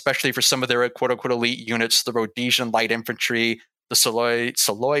known especially for some of their quote unquote elite units, the Rhodesian Light Infantry, the Selous.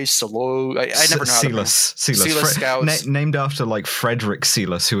 I never know how to pronounce Selous Scouts. Named after like Frederick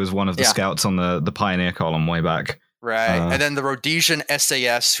Selous, who was one of the scouts on the Pioneer Column way back. Right. And then the Rhodesian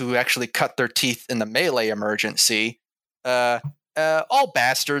SAS, who actually cut their teeth in the Malay emergency. All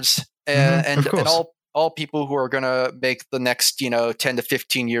bastards. And all people who are going to make the next, 10 to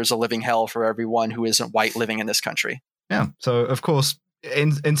 15 years a living hell for everyone who isn't white living in this country. Yeah. So, of course,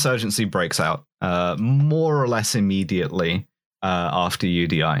 insurgency breaks out more or less immediately after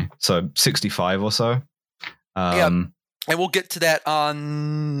UDI. So 65 or so. And we'll get to that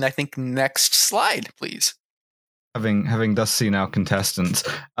on, I think, next slide, please. Having thus seen our contestants.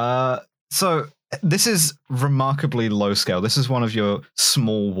 So this is remarkably low scale. This is one of your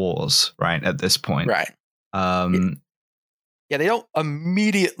small wars, right, at this point. Right. They don't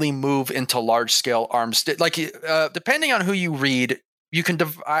immediately move into large scale arms. Like, depending on who you read, you can.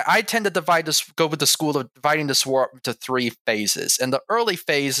 I tend to go with the school of dividing this war up into 3 phases. And the early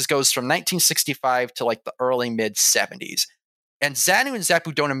phase goes from 1965 to like the early mid 70s. And ZANU and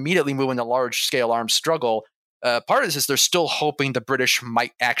ZAPU don't immediately move into large scale armed struggle. Part of this is they're still hoping the British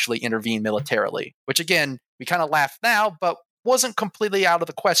might actually intervene militarily, which again, we kind of laugh now, but wasn't completely out of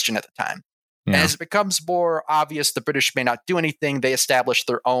the question at the time. Yeah. And as it becomes more obvious the British may not do anything, they establish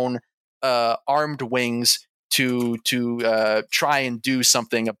their own armed wings to try and do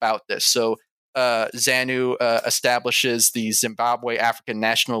something about this. So ZANU establishes the Zimbabwe African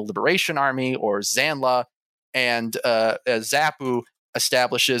National Liberation Army, or ZANLA, and ZAPU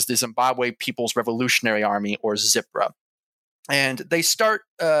establishes the Zimbabwe People's Revolutionary Army, or ZIPRA. And they start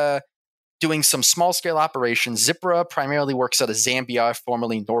doing some small-scale operations. ZIPRA primarily works out of Zambia,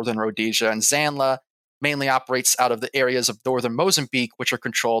 formerly Northern Rhodesia, and ZANLA mainly operates out of the areas of northern Mozambique, which are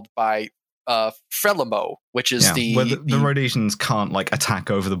controlled by Frelimo, which is the Rhodesians can't like attack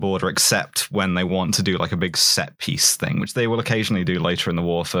over the border except when they want to do like a big set piece thing, which they will occasionally do later in the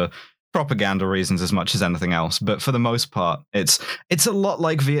war for propaganda reasons as much as anything else. But for the most part, it's a lot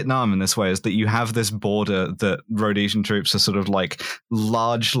like Vietnam in this way, is that you have this border that Rhodesian troops are sort of like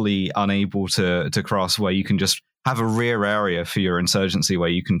largely unable to cross, where you can just have a rear area for your insurgency where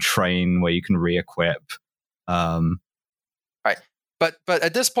you can train, where you can re-equip. Right. But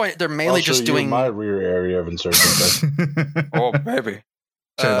at this point, they're mainly just doing my rear area of insurgency. Oh, baby.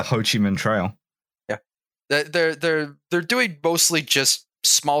 So the Ho Chi Minh Trail. Yeah. They're doing mostly just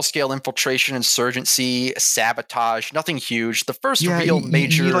small scale infiltration, insurgency, sabotage, nothing huge. The first real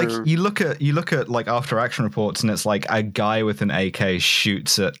major you look at like after action reports, and it's like a guy with an AK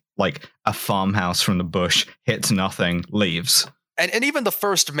shoots at like a farmhouse from the bush, hits nothing, leaves. And even the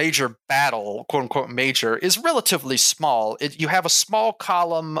first major battle, quote unquote major, is relatively small. You have a small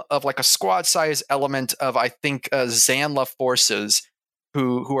column of like a squad size element of, I think, Zanla forces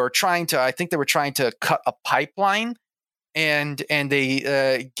who are trying to, I think they were trying to cut a pipeline, and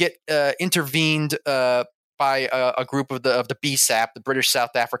they get intervened by a group of the BSAP, the British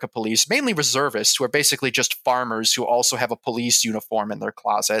South Africa Police, mainly reservists who are basically just farmers who also have a police uniform in their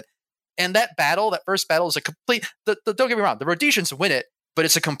closet. And that first battle is a complete, don't get me wrong, the Rhodesians win it, but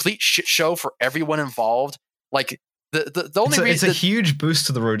it's a complete shit show for everyone involved. Like, the only reason... It's a huge boost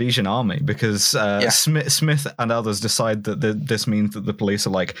to the Rhodesian army, because Smith and others decide that this means that the police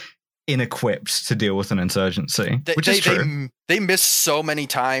are, like, inequipped to deal with an insurgency, which is true. They miss so many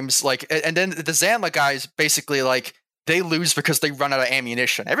times, like, and then the Zanla guys basically, like, they lose because they run out of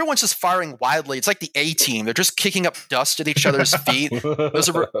ammunition. Everyone's just firing wildly. It's like the A-team. They're just kicking up dust at each other's feet. There's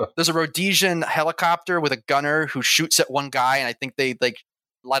a Rhodesian helicopter with a gunner who shoots at one guy, and I think they like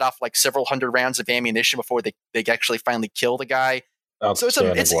let off like several hundred rounds of ammunition before they actually finally kill the guy. So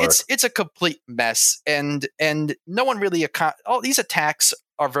it's a complete mess, and no one really all these attacks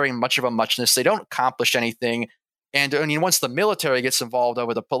are very much of a muchness. They don't accomplish anything. And I mean, once the military gets involved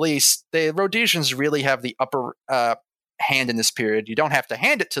over the police, the Rhodesians really have the upper hand in this period. You don't have to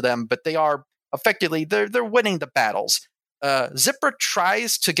hand it to them, but they are effectively they're winning the battles. Zipper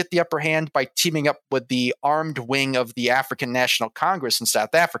tries to get the upper hand by teaming up with the armed wing of the African National Congress in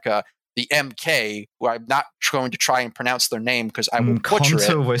South Africa, the MK, who I'm not going to try and pronounce their name because I will butcher it.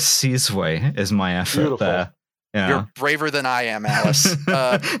 Wesizwe is my effort. Beautiful. There. Yeah. You're braver than I am, Alice.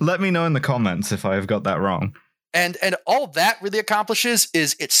 Let me know in the comments if I've got that wrong. And all that really accomplishes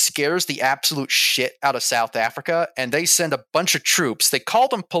is it scares the absolute shit out of South Africa, and they send a bunch of troops. They call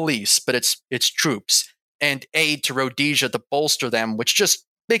them police, but it's troops, and aid to Rhodesia to bolster them, which just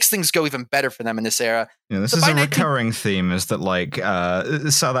makes things go even better for them in this era. Yeah, this is a recurring theme, is that like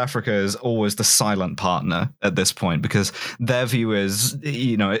South Africa is always the silent partner at this point, because their view is,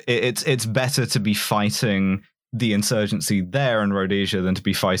 you know, it's better to be fighting the insurgency there in Rhodesia than to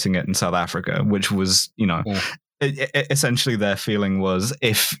be fighting it in South Africa, which was, you know, essentially their feeling was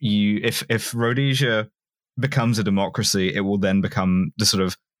if Rhodesia becomes a democracy, it will then become the sort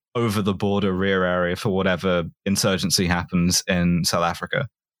of over the border rear area for whatever insurgency happens in South Africa.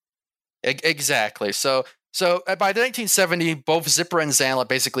 Exactly. So by the 1970, both Zipper and Zanla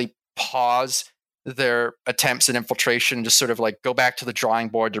basically pause their attempts at infiltration and just sort of like go back to the drawing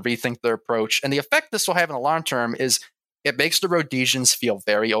board to rethink their approach. And the effect this will have in the long term is it makes the Rhodesians feel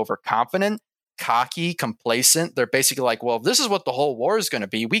very overconfident, cocky, complacent. They're basically like, well, this is what the whole war is going to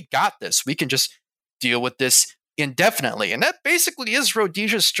be. We got this. We can just deal with this indefinitely. And that basically is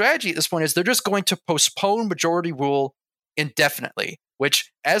Rhodesia's strategy at this point, is they're just going to postpone majority rule indefinitely,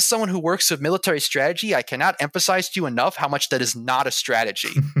 which, as someone who works with military strategy, I cannot emphasize to you enough how much that is not a strategy.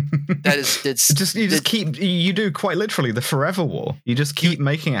 You do quite literally the forever war. You just keep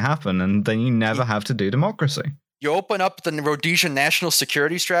making it happen, and then you never have to do democracy. You open up the Rhodesian national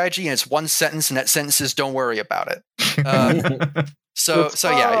security strategy, and it's one sentence, and that sentence is "Don't worry about it." So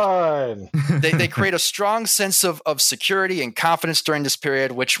yeah, they create a strong sense of security and confidence during this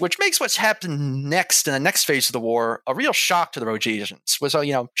period, which makes what's happened next in the next phase of the war a real shock to the Rhodesians. Was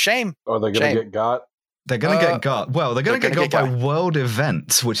shame. Are they going to get got? They're going to get got. Well, they're going to get got by world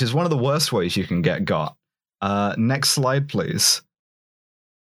events, which is one of the worst ways you can get got. Next slide, please.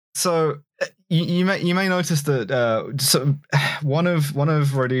 So you may notice that one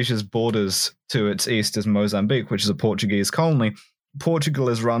of Rhodesia's borders to its east is Mozambique, which is a Portuguese colony. Portugal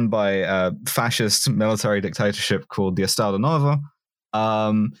is run by a fascist military dictatorship called the Estado Novo,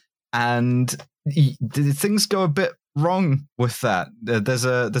 and things go a bit wrong with that. There's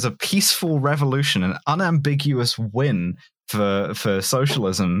a peaceful revolution, an unambiguous win for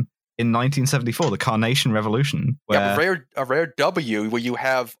socialism in 1974, the Carnation Revolution. Where a rare W where you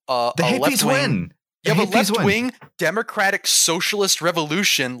have the hippies win. You have a left-wing democratic socialist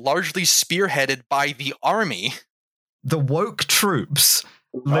revolution largely spearheaded by the army. The woke troops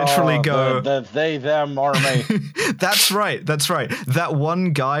literally go... The they-them army. That's right. That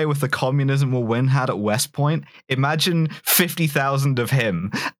one guy with the communism will win hat at West Point, imagine 50,000 of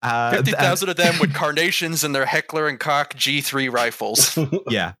him. 50,000 of them with carnations and their Heckler and Koch G3 rifles.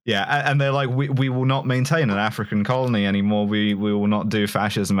 Yeah. And they're like, we will not maintain an African colony anymore. We will not do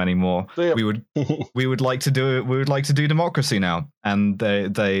fascism anymore. Yeah. We would like to do democracy now. And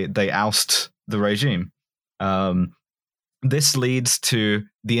they oust the regime. This leads to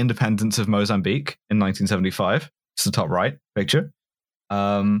the independence of Mozambique in 1975. It's the top right picture.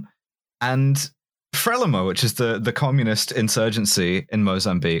 And Frelimo, which is the communist insurgency in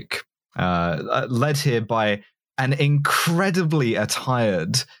Mozambique, led here by an incredibly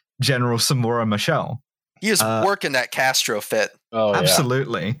attired General Samora Machel. He is working that Castro fit. Oh,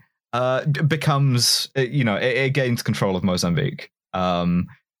 absolutely. Becomes, it gains control of Mozambique. And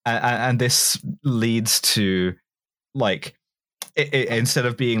this leads to, like, instead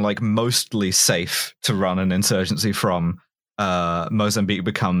of being like mostly safe to run an insurgency from, Mozambique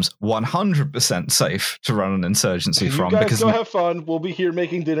becomes 100% safe to run an insurgency from. You guys go have fun. We'll be here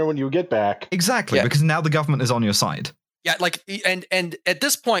making dinner when you get back. Exactly, because now the government is on your side. Yeah, like, and at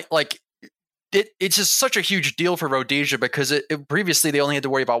this point, like, it's just such a huge deal for Rhodesia because previously they only had to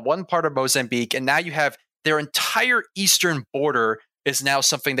worry about one part of Mozambique, and now you have their entire eastern border is now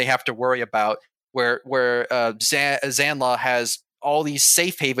something they have to worry about. Where Zanla has all these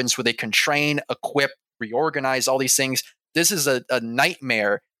safe havens where they can train, equip, reorganize, all these things. This is a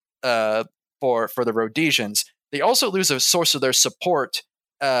nightmare for the Rhodesians. They also lose a source of their support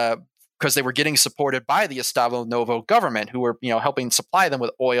because they were getting supported by the Gustavo Novo government, who were helping supply them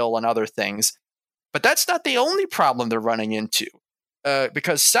with oil and other things. But that's not the only problem they're running into,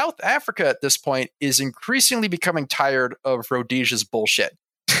 because South Africa at this point is increasingly becoming tired of Rhodesia's bullshit.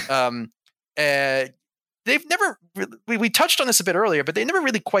 They've never we touched on this a bit earlier, but they never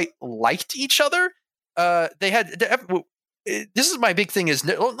really quite liked each other. This is my big thing: is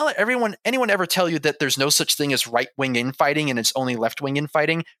not let anyone ever tell you that there's no such thing as right wing infighting and it's only left wing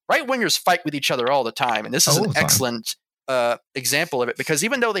infighting. Right wingers fight with each other all the time, and this is an excellent example of it because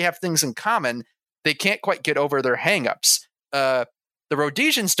even though they have things in common, they can't quite get over their hangups. The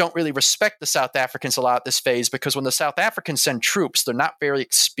Rhodesians don't really respect the South Africans a lot at this phase because when the South Africans send troops, they're not very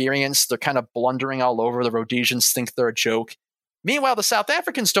experienced. They're kind of blundering all over. The Rhodesians think they're a joke. Meanwhile, the South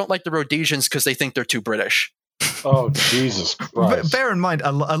Africans don't like the Rhodesians because they think they're too British. Oh, Jesus Christ. But bear in mind,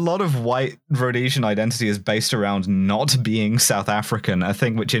 a lot of white Rhodesian identity is based around not being South African, a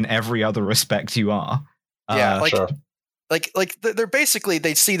thing which in every other respect you are. Yeah, sure. Like they're basically,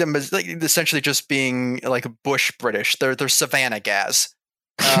 they see them as like essentially just being like Bush British. They're Savannah Gaz.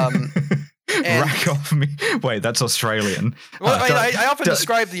 Rack off me. Wait, that's Australian. Well, I often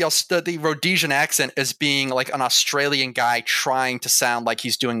describe the Rhodesian accent as being like an Australian guy trying to sound like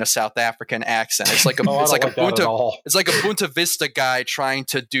he's doing a South African accent. It's like a it's like a Bunta Vista guy trying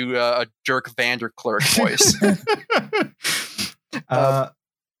to do a Dirk Vanderklerk voice.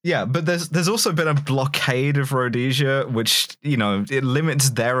 Yeah, but there's also been a blockade of Rhodesia, which, it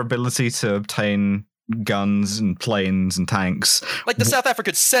limits their ability to obtain guns and planes and tanks. Like the South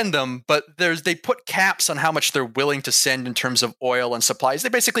Africans send them, but they put caps on how much they're willing to send in terms of oil and supplies. They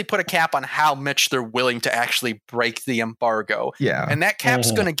basically put a cap on how much they're willing to actually break the embargo. Yeah. And that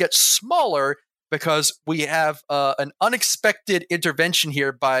cap's going to get smaller because we have an unexpected intervention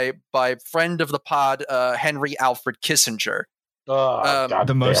here by friend of the pod, Henry Alfred Kissinger.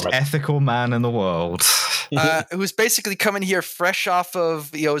 The most ethical man in the world. Who's basically coming here fresh off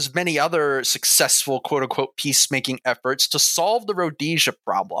of as many other successful quote unquote peacemaking efforts to solve the Rhodesia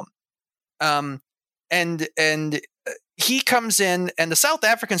problem. And he comes in, and the South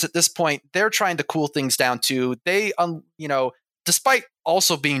Africans at this point, they're trying to cool things down too. They despite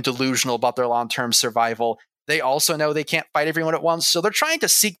also being delusional about their long-term survival, they also know they can't fight everyone at once. So they're trying to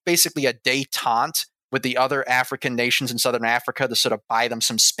seek basically a détente with the other African nations in Southern Africa to sort of buy them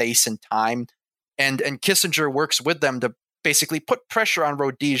some space and time. And Kissinger works with them to basically put pressure on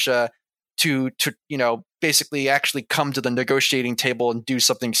Rhodesia to basically actually come to the negotiating table and do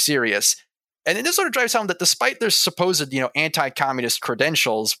something serious. And this sort of drives home that despite their supposed, anti-communist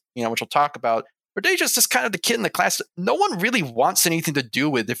credentials, which we'll talk about, Rhodesia is just kind of the kid in the class that no one really wants anything to do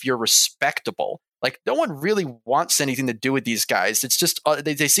with if you're respectable. Like, no one really wants anything to do with these guys. It's just,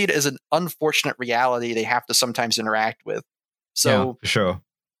 they see it as an unfortunate reality they have to sometimes interact with. So, yeah, for sure.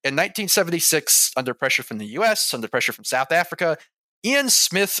 In 1976, under pressure from the U.S., under pressure from South Africa, Ian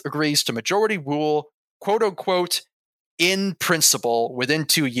Smith agrees to majority rule, quote unquote, in principle within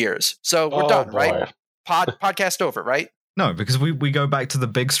 2 years. So we're done, boy. right? Podcast over, right? No, because we go back to the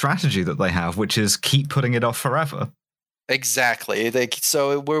big strategy that they have, which is keep putting it off forever. Exactly.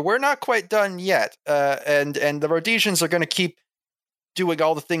 So we're not quite done yet, and the Rhodesians are going to keep doing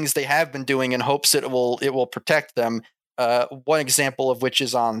all the things they have been doing in hopes it will protect them. One example of which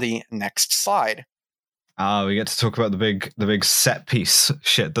is on the next slide. We get to talk about the big set piece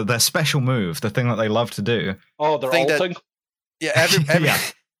shit, their special move, the thing that they love to do. Oh, they're ulting? Yeah,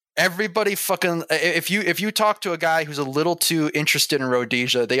 everybody fucking. If you talk to a guy who's a little too interested in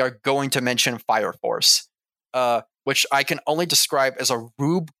Rhodesia, they are going to mention Fire Force, which I can only describe as a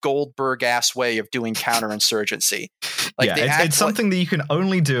Rube Goldberg-ass way of doing counterinsurgency. It's something that you can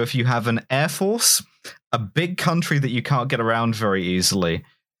only do if you have an air force, a big country that you can't get around very easily,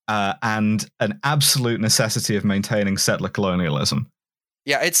 and an absolute necessity of maintaining settler colonialism.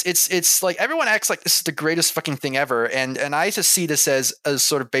 Yeah, it's like everyone acts like this is the greatest fucking thing ever, and I just see this as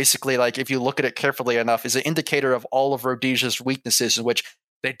sort of basically like, if you look at it carefully enough, is an indicator of all of Rhodesia's weaknesses, in which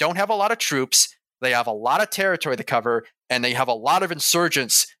they don't have a lot of troops, they have a lot of territory to cover, and they have a lot of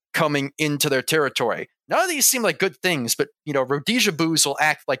insurgents coming into their territory. None of these seem like good things, but Rhodesia boos will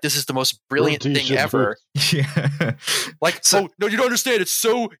act like this is the most brilliant thing ever. Yeah. No, you don't understand. It's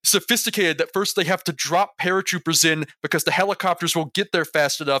so sophisticated that first they have to drop paratroopers in because the helicopters won't get there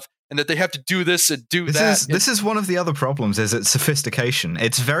fast enough, and that they have to do this and do that. This is one of the other problems, is its sophistication.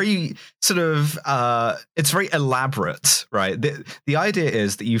 It's very sort of it's very elaborate, right? The idea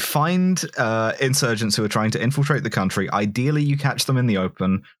is that you find insurgents who are trying to infiltrate the country. Ideally, you catch them in the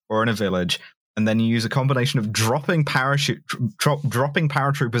open or in a village, and then you use a combination of dropping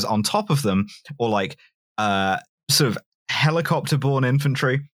paratroopers on top of them, or like sort of helicopter-borne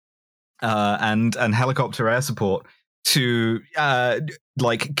infantry and helicopter air support to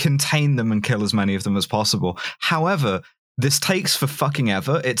like contain them and kill as many of them as possible. However, this takes for fucking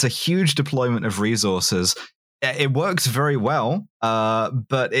ever. It's a huge deployment of resources. It works very well,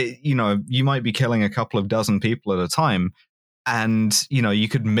 but you might be killing a couple of dozen people at a time. And, you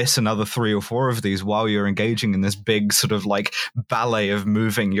could miss another 3 or 4 of these while you're engaging in this big sort of like ballet of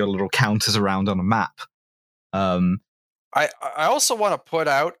moving your little counters around on a map. I also want to put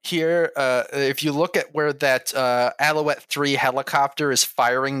out here, if you look at where that Alouette 3 helicopter is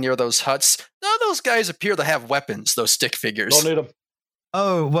firing near those huts, none of those guys appear to have weapons, those stick figures. Don't need them.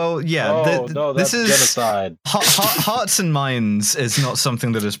 Oh, well, yeah. This is genocide. Hearts and minds is not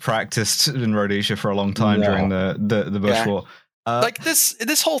something that is practiced in Rhodesia for a long time during the Bush War. Like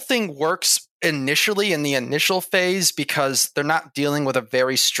this whole thing works initially in the initial phase because they're not dealing with a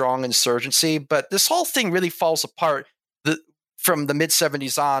very strong insurgency, but this whole thing really falls apart from the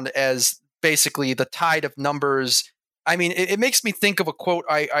mid-70s on as basically the tide of numbers. I mean, it makes me think of a quote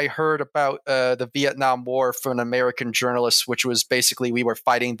I heard about the Vietnam War from an American journalist, which was basically, we were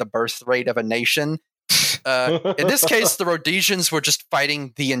fighting the birth rate of a nation. In this case, the Rhodesians were just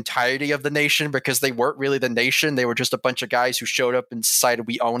fighting the entirety of the nation because they weren't really the nation. They were just a bunch of guys who showed up and decided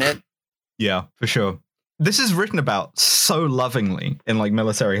we own it. Yeah, for sure. This is written about so lovingly in like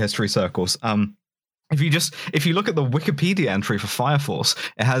military history circles. If you look at the Wikipedia entry for Fire Force,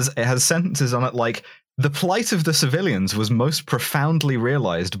 it has sentences on it like, the plight of the civilians was most profoundly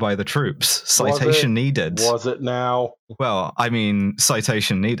realized by the troops. Citation needed. Was it now? Well, I mean,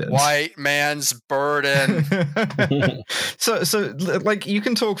 citation needed. White man's burden. So like, you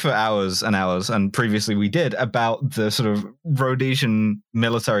can talk for hours and hours, and previously we did, about the sort of Rhodesian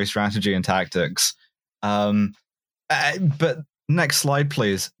military strategy and tactics. But next slide,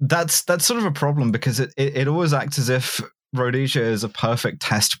 please. That's sort of a problem because it always acts as if Rhodesia is a perfect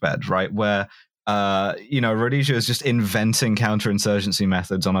test bed, right? Where Rhodesia is just inventing counterinsurgency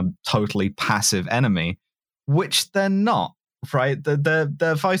methods on a totally passive enemy, which they're not, right?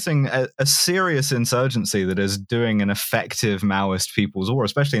 They're fighting a serious insurgency that is doing an effective Maoist People's War,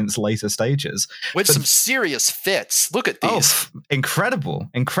 especially in its later stages. With some serious fits. Look at these. Oh,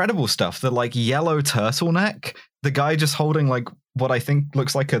 incredible stuff. The like yellow turtleneck, the guy just holding like what I think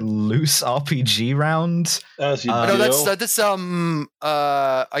looks like a loose RPG round. As you no, that's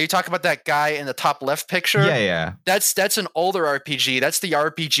are you talking about that guy in the top left picture? Yeah. That's an older RPG. That's the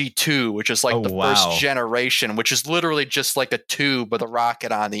RPG 2, which is like first generation, which is literally just like a tube with a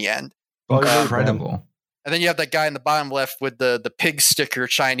rocket on the end. Incredible. And then you have that guy in the bottom left with the pig sticker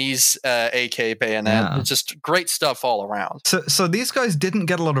Chinese AK bayonet. Yeah. It's just great stuff all around. So these guys didn't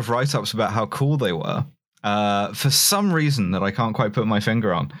get a lot of write-ups about how cool they were. For some reason that I can't quite put my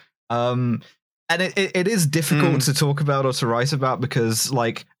finger on. And it is difficult to talk about or to write about because,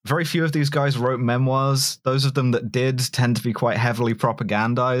 like, very few of these guys wrote memoirs. Those of them that did tend to be quite heavily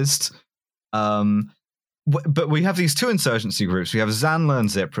propagandized. But we have these two insurgency groups. We have Zanla and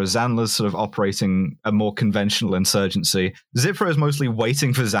Zipra. Zanla's sort of operating a more conventional insurgency. Zipra is mostly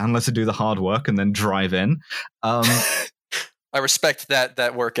waiting for Zanla to do the hard work and then drive in. I respect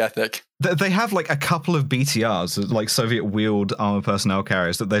that work ethic. They have like a couple of BTRs, like Soviet-wheeled armored personnel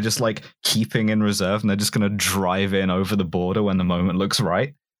carriers, that they're just like keeping in reserve, and they're just going to drive in over the border when the moment looks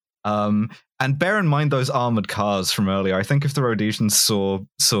right. And bear in mind those armored cars from earlier. I think if the Rhodesians saw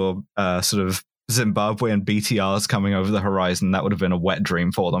sort of Zimbabwean BTRs coming over the horizon, that would have been a wet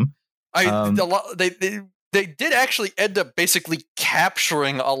dream for them. They did actually end up basically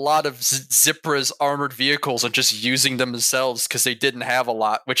capturing a lot of Zipra's armored vehicles and just using them themselves because they didn't have a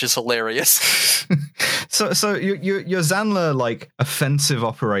lot, which is hilarious. So your Zanla like offensive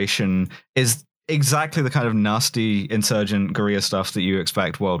operation is exactly the kind of nasty insurgent guerrilla stuff that you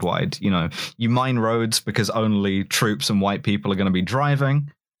expect worldwide. You know, you mine roads because only troops and white people are going to be driving.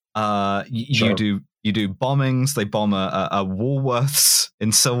 You do bombings. They bomb a Woolworths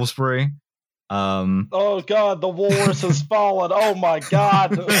in Salisbury. Oh God, the Woolworths has fallen. Oh my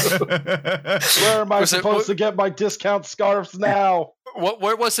God. Where am I supposed to get my discount scarves now?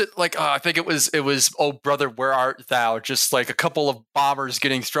 Where was it? Like, I think it was, oh brother, where art thou? Just like a couple of bombers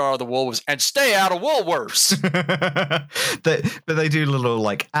getting thrown out of the Woolworths, and stay out of Woolworths. But they do little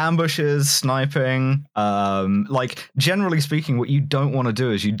like ambushes, sniping. Like generally speaking, what you don't want to do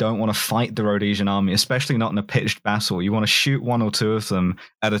is you don't want to fight the Rhodesian army, especially not in a pitched battle. You want to shoot one or two of them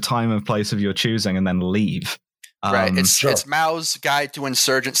at a time and place of your choosing, and then leave. Right. It's Mao's Guide to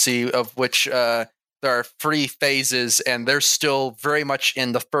Insurgency, of which there are 3 phases, and they're still very much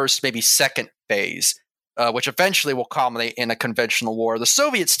in the first, maybe second phase, which eventually will culminate in a conventional war. The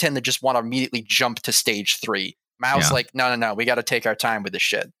Soviets tend to just want to immediately jump to stage 3. Mao's like, no, we got to take our time with this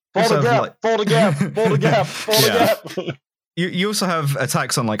shit. Fold a gap. You also have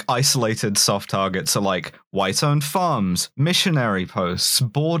attacks on like isolated soft targets, so like white-owned farms, missionary posts,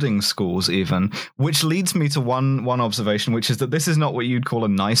 boarding schools even, which leads me to one observation, which is that this is not what you'd call a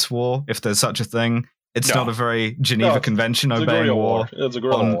nice war, if there's such a thing. It's not a very Geneva Convention obeying war. It's a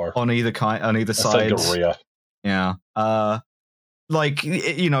guerrilla war on either side. Yeah. Like,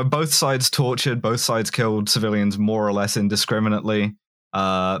 you know, both sides tortured, both sides killed civilians more or less indiscriminately.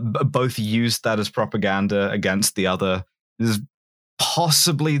 Both used that as propaganda against the other. This is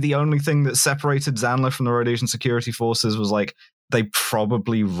possibly the only thing that separated Zanla from the Rhodesian security forces was like they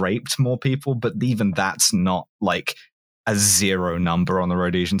probably raped more people, but even that's not like a 0 number on the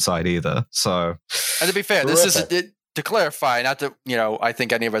Rhodesian side either. So, and to be fair, this is to clarify, not that, you know, I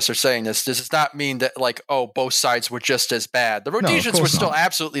think any of us are saying this. This does not mean that like, oh, both sides were just as bad. The Rhodesians were still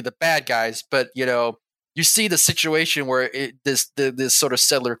absolutely the bad guys, but you know, you see the situation where this sort of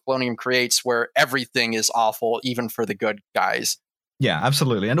settler colonium creates, where everything is awful, even for the good guys. Yeah,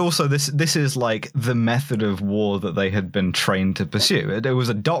 absolutely. And also this is like the method of war that they had been trained to pursue. It was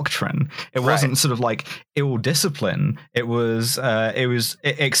a doctrine. It wasn't sort of like ill discipline. It was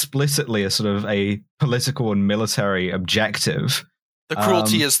explicitly a sort of a political and military objective. The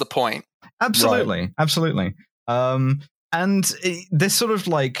cruelty is the point. Absolutely. Absolutely. And this sort of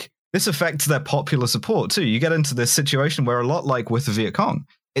like, this affects their popular support too. You get into this situation where a lot like with the Viet Cong,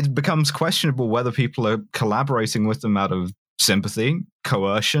 it becomes questionable whether people are collaborating with them out of sympathy,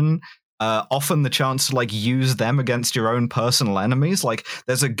 coercion, often the chance to like use them against your own personal enemies. Like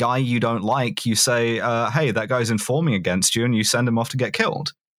there's a guy you don't like, you say, hey, that guy's informing against you, and you send him off to get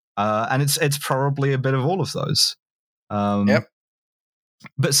killed. And it's probably a bit of all of those. Yep.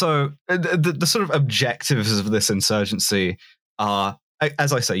 But so the sort of objectives of this insurgency are,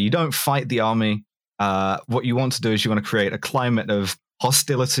 as I say, you don't fight the army. What you want to do is you want to create a climate of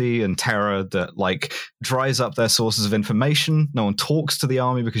hostility and terror that like dries up their sources of information. No one talks to the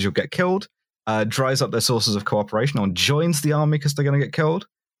army because you'll get killed. Dries up their sources of cooperation. No one joins the army because they're going to get killed.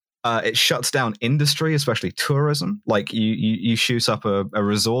 It shuts down industry, especially tourism. Like you shoot up a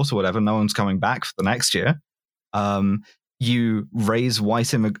resort or whatever, no one's coming back for the next year. You raise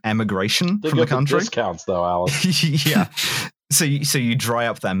white emigration from the country. Discounts though, Alex. Yeah. So you dry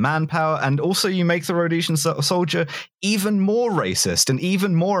up their manpower, and also you make the Rhodesian soldier even more racist and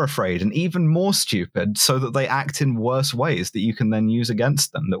even more afraid and even more stupid, so that they act in worse ways that you can then use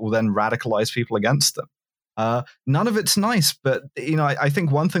against them, that will then radicalize people against them. None of it's nice, but you know, I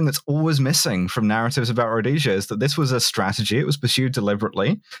think one thing that's always missing from narratives about Rhodesia is that this was a strategy. It was pursued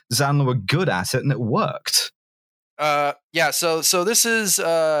deliberately. Zanla were good at it, and it worked. Yeah. So this is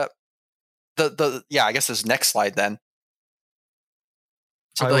I guess this next slide then.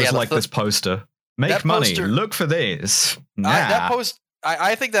 So I always like this poster. Make money. Poster, look for this.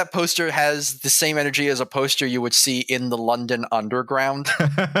 I think that poster has the same energy as a poster you would see in the London Underground.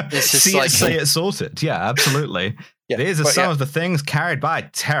 It's just say it sorted. Yeah, absolutely. These are some of the things carried by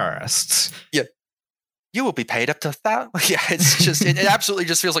terrorists. Yeah. You will be paid up to $1,000. Yeah, it's just it absolutely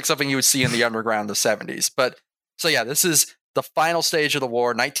just feels like something you would see in the underground of the 70s. But so yeah, this is the final stage of the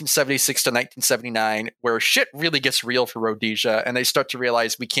war, 1976 to 1979, where shit really gets real for Rhodesia, and they start to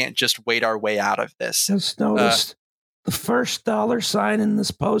realize we can't just wait our way out of this. Just noticed the first $sign in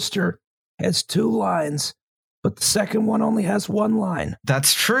this poster has 2 lines, but the second one only has 1 line.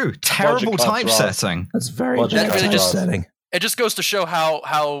 That's true. Terrible typesetting. That's very bad typesetting. It just goes to show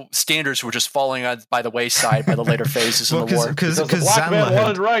how standards were just falling by the wayside by the later phases of the war. Because the black man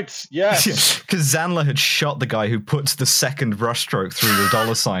wanted rights, yes. Because Zandler had shot the guy who puts the second brushstroke through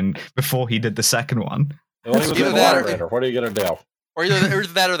the $sign before he did the second one. Either that or what are you going to do? Or either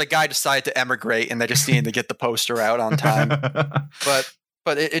that or the guy decided to emigrate and they just needed to get the poster out on time.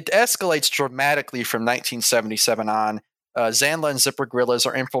 But it escalates dramatically from 1977 on. Zandler and Zipper guerrillas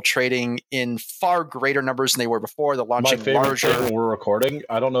are infiltrating in far greater numbers than they were before. They're launching larger. My favorite thing when we're recording,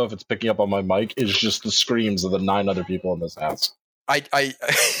 I don't know if it's picking up on my mic, is just the screams of the 9 other people in this house.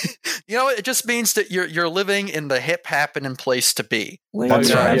 It just means that you're living in the hip happening place to be. Let's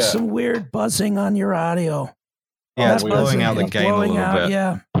have some weird buzzing on your audio. Yeah, it's blowing out the game a little bit.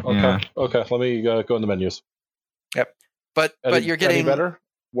 Yeah. Okay. Let me go in the menus. Yep. But you're getting any better.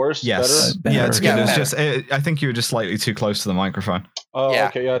 Worse? Yes. Better? Yeah, it's good. It's just I think you were just slightly too close to the microphone. Oh,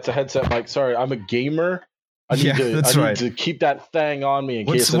 okay. Yeah, it's a headset mic. Sorry, I'm a gamer. I need to keep that thing on me in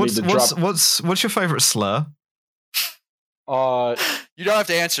case I need to drop. What's your favorite slur? You don't have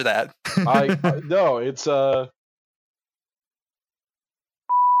to answer that. No, it's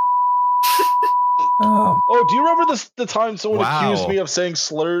Oh, do you remember the time someone accused me of saying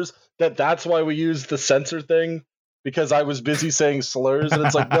slurs? That's why we used the censor thing? Because I was busy saying slurs, and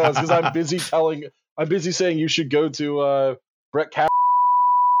it's like, no, it's because I'm busy saying you should go to Brett Kavanaugh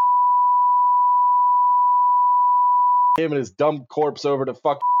him and his dumb corpse over to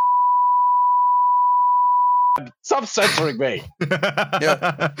fuck. Stop censoring me.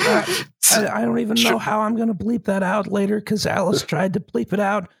 I don't even know how I'm going to bleep that out later because Alice tried to bleep it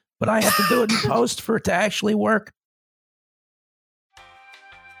out, but I have to do it in post for it to actually work.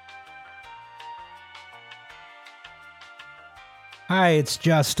 Hi, it's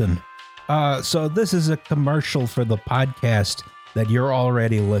Justin. So this is a commercial for the podcast that you're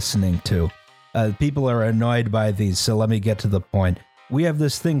already listening to. People are annoyed by these, so let me get to the point. We have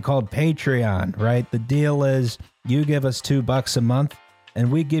this thing called Patreon, right? The deal is you give us $2 a month, and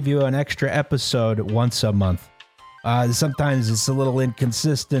we give you an extra episode once a month. Sometimes it's a little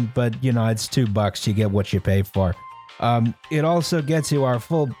inconsistent, but, it's $2. You get what you pay for. It also gets you our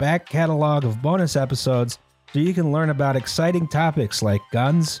full back catalog of bonus episodes, so you can learn about exciting topics like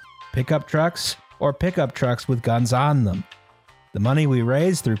guns, pickup trucks, or pickup trucks with guns on them. The money we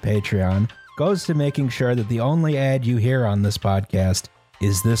raise through Patreon goes to making sure that the only ad you hear on this podcast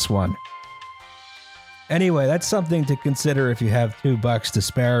is this one. Anyway, that's something to consider if you have $2 to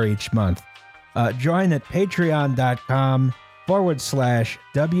spare each month. Join at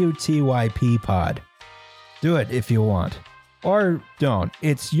patreon.com/WTYP pod. Do it if you want. Or don't.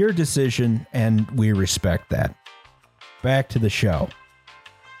 It's your decision, and we respect that. Back to the show.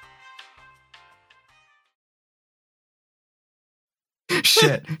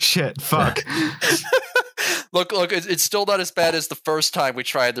 Shit, fuck. Look, it's still not as bad as the first time we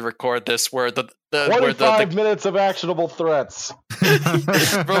tried to record this, where the 25 minutes of actionable threats.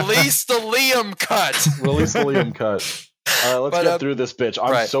 Release the Liam cut. Release the Liam cut. All right, let's get through this bitch.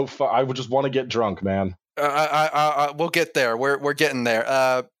 I'm I would just want to get drunk, man. We'll get there. We're getting there.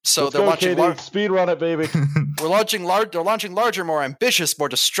 So let's they're go, launching speed run it, baby. They're launching larger, more ambitious, more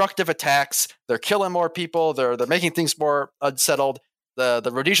destructive attacks. They're killing more people. They're making things more unsettled.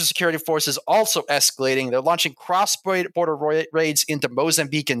 The Rhodesian security forces also escalating. They're launching cross-border raids into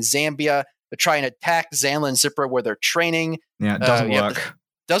Mozambique and Zambia to try and attack Zandler and Zipper where they're training. Yeah, it doesn't work.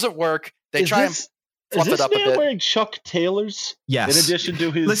 Doesn't work. They try and fluff it up a bit. Is this man wearing Chuck Taylors? Yes. In addition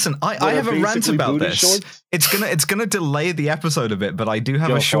to his... Listen, I have a rant about this. Shorts? It's gonna delay the episode a bit, but I do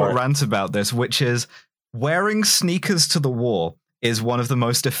have a short rant about this, which is wearing sneakers to the war is one of the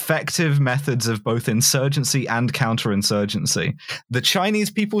most effective methods of both insurgency and counterinsurgency. The Chinese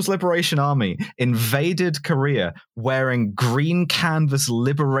People's Liberation Army invaded Korea wearing green canvas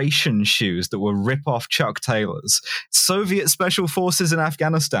liberation shoes that were rip-off Chuck Taylors. Soviet Special Forces in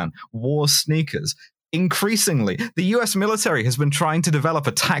Afghanistan wore sneakers. increasingly, the US military has been trying to develop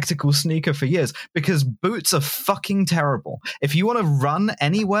a tactical sneaker for years because boots are fucking terrible. If you want to run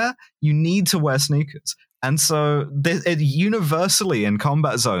anywhere, you need to wear sneakers. And so universally in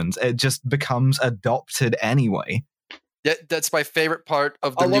combat zones, it just becomes adopted anyway. Yeah, that's my favorite part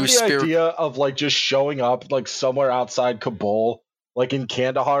of the new I love the idea of like just showing up like somewhere outside Kabul, like in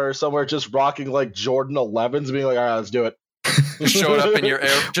Kandahar or somewhere, just rocking like Jordan 11s, being like, all right, let's do it. Just showing up in your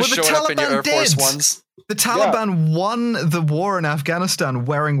Air Force Ones. The Taliban won the war in Afghanistan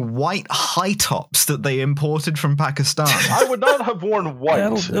wearing white high tops that they imported from Pakistan. I would not have worn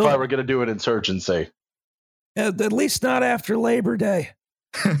white if I were going to do an insurgency. At least not after Labor Day.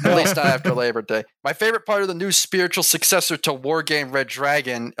 At least not after Labor Day. My favorite part of the new spiritual successor to Wargame Red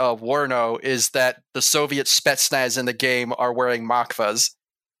Dragon, Warno, is that the Soviet Spetsnaz in the game are wearing makvahs.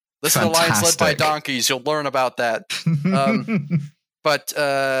 Listen to Lions Led by Donkeys. You'll learn about that. But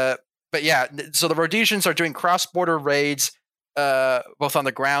yeah, so the Rhodesians are doing cross-border raids, both on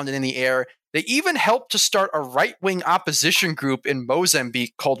the ground and in the air. They even helped to start a right-wing opposition group in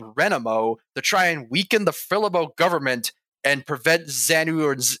Mozambique called Renamo to try and weaken the Frelimo government and prevent ZANU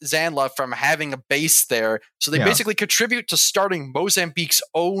or Zanla from having a base there. So they basically contribute to starting Mozambique's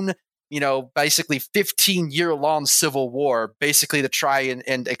own, basically 15-year-long civil war, basically to try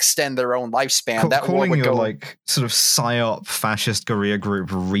and extend their own lifespan. That calling war would your like sort of psyop fascist guerrilla group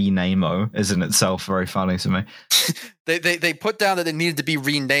Renamo is in itself very funny to me. They put down that it needed to be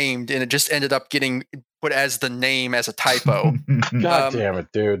renamed, and it just ended up getting put as the name as a typo. God damn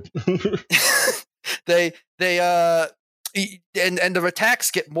it, dude. And the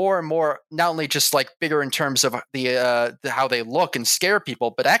attacks get more and more, not only just like bigger in terms of the how they look and scare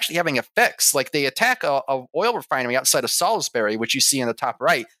people, but actually having effects. Like they attack a oil refinery outside of Salisbury, which you see in the top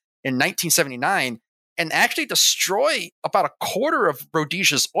right, in 1979, and actually destroy about a quarter of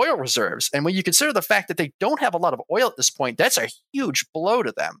Rhodesia's oil reserves. And when you consider the fact that they don't have a lot of oil at this point, that's a huge blow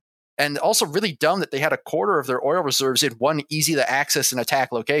to them. And also really dumb that they had a quarter of their oil reserves in one easy to access and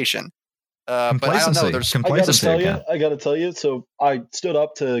attack location. But I don't know. There's I gotta tell you. So I stood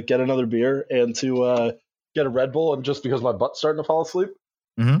up to get another beer and to get a Red Bull, and just because my butt's starting to fall asleep,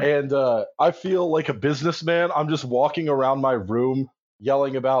 and I feel like a businessman. I'm just walking around my room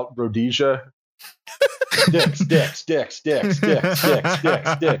yelling about Rhodesia. Dicks. Buy,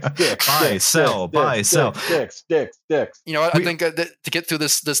 sell. Dicks. You know what? I think to get through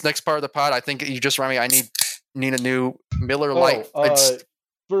this next part of the pod, I think you just remind me. I need a new Miller Lite.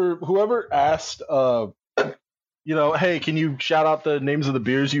 For whoever asked, hey, can you shout out the names of the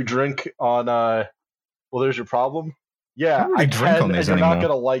beers you drink on? Well, there's your problem. Yeah, I can, and you're not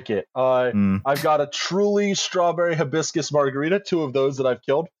gonna like it. I've got a truly strawberry hibiscus margarita, 2 of those that I've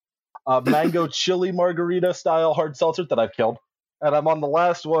killed. Mango chili margarita style hard seltzer that I've killed, and I'm on the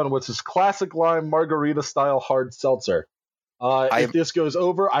last one, which is classic lime margarita style hard seltzer. If this goes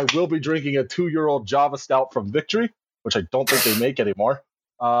over, I will be drinking a 2-year-old Java Stout from Victory, which I don't think they make anymore.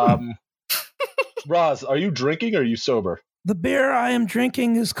 Roz, are you drinking or are you sober? The beer I am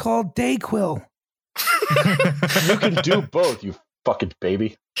drinking is called Dayquil. You can do both, you fucking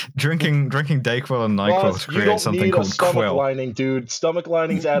baby. Drinking Dayquil and NyQuil to create something called stomach Quill. Lining, dude. Stomach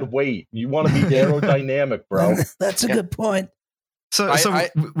linings add weight. You want to be aerodynamic, bro. That's a good point. I'm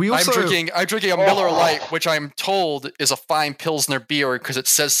drinking a Miller Lite, which I'm told is a fine Pilsner beer because it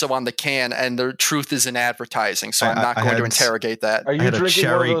says so on the can, and the truth is in advertising. So I'm not going to interrogate that. Are you drinking a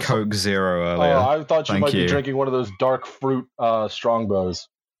cherry Coke Zero earlier? Oh, I thought you might be drinking one of those dark fruit Strongbows.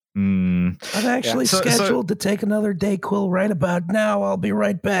 I'm actually scheduled to take another Dayquil right about now. I'll be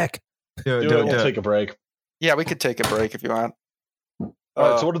right back. We'll take a break. Yeah, we could take a break if you want. All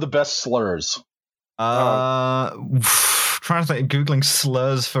right. So what are the best slurs? Trying to think, Googling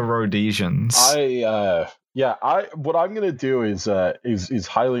slurs for Rhodesians. What I'm gonna do is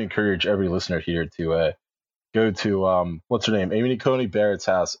highly encourage every listener here to go to what's her name, Amy Coney Barrett's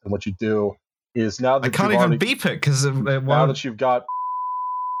house, and what you do is now that I can't even beep it because now that you've got,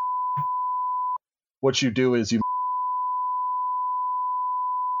 what you do is you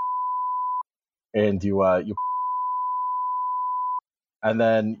and you and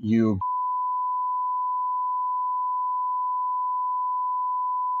then you.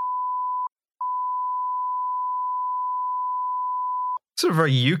 Sort of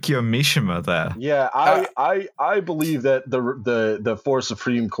very Yukio Mishima there. Yeah, I believe that the 4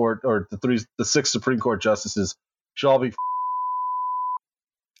 Supreme Court or the 6 Supreme Court justices should all be.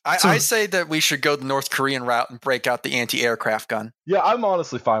 I say that we should go the North Korean route and break out the anti-aircraft gun. Yeah, I'm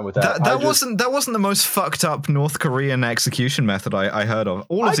honestly fine with that. That wasn't the most fucked up North Korean execution method I heard of.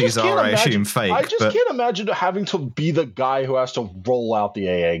 All of these are, I assume, fake. I just can't imagine having to be the guy who has to roll out the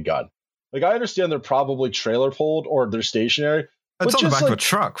AA gun. Like, I understand they're probably trailer pulled or they're stationary. It's on the back of a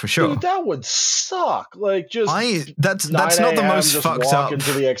truck for sure. Dude, that would suck. Like, just that's not the most fucked up.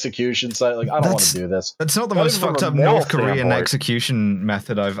 Into the execution site. Like, I don't want to do this. That's not the most fucked up North Korean execution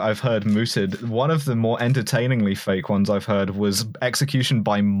method I've heard mooted. One of the more entertainingly fake ones I've heard was execution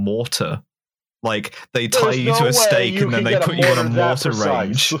by mortar. Like, they tie you to a stake and then they put you on a mortar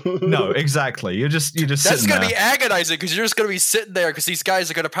range. No, exactly. You're just that's going to be agonizing because you're just going to be sitting there because these guys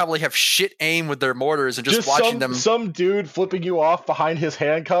are going to probably have shit aim with their mortars and just watching them. Some dude flipping you off behind his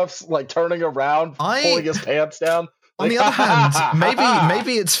handcuffs, like turning around, pulling his pants down. On the other hand,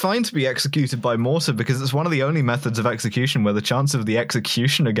 maybe it's fine to be executed by mortar because it's one of the only methods of execution where the chance of the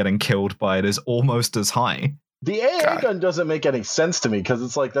executioner getting killed by it is almost as high. The AA gun doesn't make any sense to me because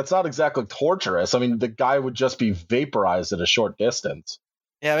it's like, that's not exactly torturous. I mean, the guy would just be vaporized at a short distance.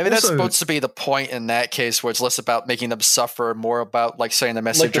 Yeah, maybe that's supposed to be the point in that case where it's less about making them suffer, more about like saying the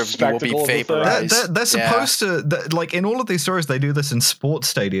message of you will be vaporized. They're supposed to, like in all of these stories, they do this in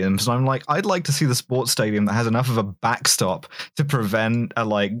sports stadiums. And I'm like, I'd like to see the sports stadium that has enough of a backstop to prevent a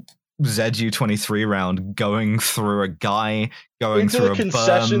like ZU-23 round going through a guy, going into through a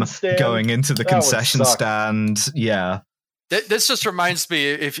berm, going into the concession stand. Yeah. This just reminds me,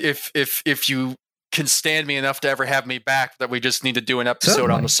 if you can stand me enough to ever have me back, that we just need to do an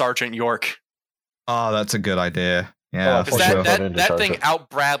episode on the Sergeant York. Oh, that's a good idea. Yeah. That thing out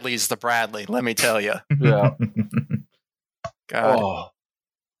Bradley's the Bradley, let me tell you. Yeah. God.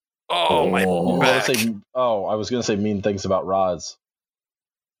 Oh my back. I was going to say mean things about Roz.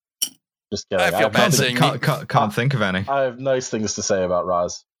 Just kidding. I feel bad saying can't think of any. I have nice things to say about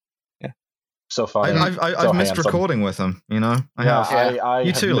Roz. Yeah. So funny. I've missed recording with him, you know?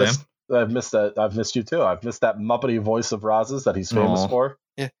 You too, Liam. I've missed that. I've missed you too. I've missed that Muppety voice of Roz's that he's famous for.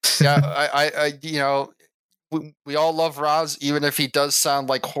 Yeah. I you know, we all love Roz, even if he does sound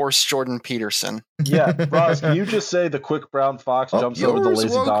like horse Jordan Peterson. Yeah, Roz, can you just say the quick brown fox jumps over the lazy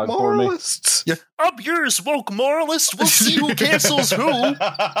dog for me? Yeah. Up yours, woke moralist. We'll see who cancels who.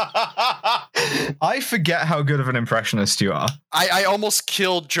 I forget how good of an impressionist you are. I almost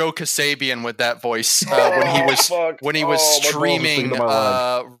killed Joe Kasabian with that voice when he was streaming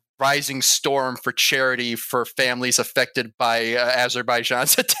Rising Storm for charity for families affected by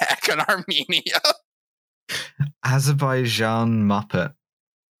Azerbaijan's attack on Armenia. Azerbaijan Muppet.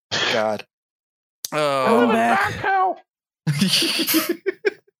 God. I'm back.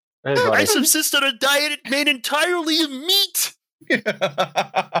 Hey, I subsist on a diet made entirely of meat. We're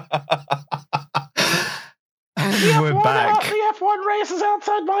back. The F1 race is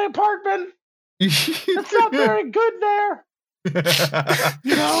outside my apartment. It's not very good there.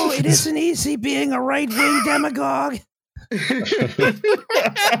 You know, it isn't easy being a right-wing demagogue. Now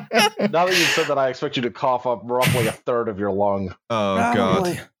that you've said that, I expect you to cough up roughly a third of your lung. Oh,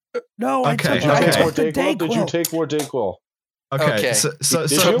 God. No, I took the Dayquil. Did you take more Dayquil? Okay. So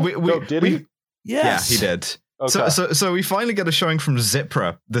did he? Yes. Yeah, he did. Okay. So we finally get a showing from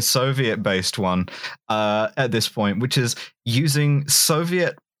Zypra, the Soviet-based one, at this point, which is using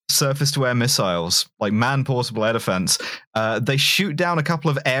Soviet surface-to-air missiles, like man-portable air defense. They shoot down a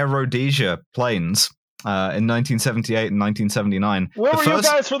couple of Air Rhodesia planes in 1978 and 1979. Where were you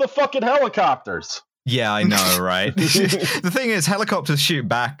guys for the fucking helicopters? Yeah, I know, right? The thing is, helicopters shoot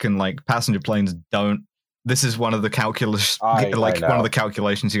back and like passenger planes don't. This is one of the one of the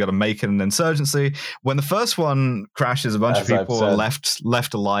calculations you got to make in an insurgency. When the first one crashes, a bunch of people are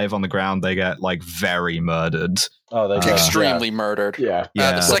left alive on the ground. They get like very murdered. Oh, they get extremely murdered. Yeah.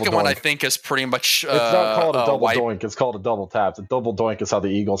 The second one I think is pretty much. It's not called a double doink. It's called a double tap. The double doink is how the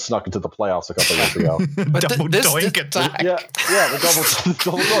Eagles snuck into the playoffs a couple years ago. Double doink attack. Yeah, the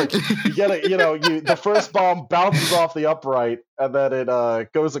double doink. You get it. The first bomb bounces off the upright, and then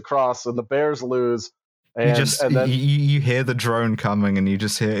it goes across, and the Bears lose. And then you hear the drone coming, and you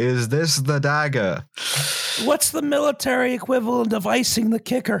just hear, "Is this the dagger?" What's the military equivalent of icing the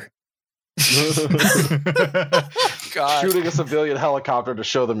kicker? God. Shooting a civilian helicopter to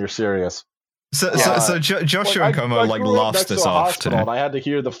show them you're serious. So Joshua and Como laughs this off today. And I had to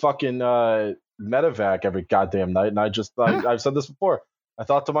hear the fucking medevac every goddamn night, and I've said this before. I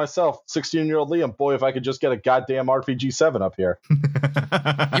thought to myself, 16-year-old Liam, boy, if I could just get a goddamn RPG-7 up here.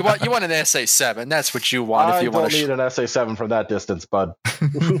 You want an SA-7. That's what you want. If you want to need an SA-7 from that distance, bud.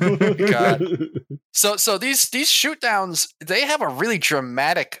 God. So these shoot downs, they have a really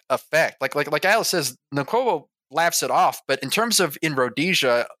dramatic effect. Like Alice says, Nakobo laughs it off, but in terms of in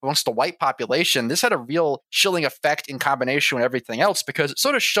Rhodesia, amongst the white population, this had a real chilling effect in combination with everything else, because it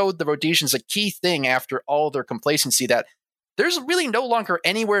sort of showed the Rhodesians a key thing after all their complacency, that there's really no longer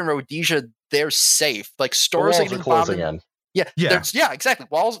anywhere in Rhodesia they're safe. Like stores are closing in. Yeah, exactly.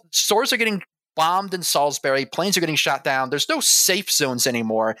 Stores are getting bombed in Salisbury. Planes are getting shot down. There's no safe zones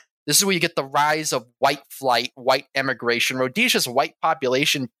anymore. This is where you get the rise of white flight, white emigration. Rhodesia's white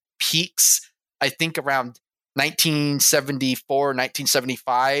population peaks, I think, around 1974,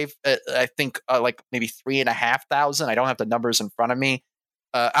 1975. I think like maybe 3,500. I don't have the numbers in front of me.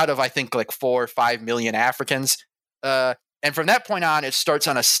 Out of, I think, like 4 or 5 million Africans. And from that point on, it starts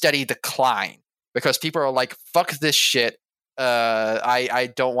on a steady decline because people are like, fuck this shit.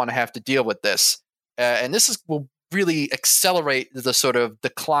 I don't want to have to deal with this. And will really accelerate the sort of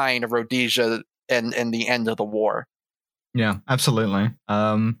decline of Rhodesia and the end of the war. Yeah, absolutely.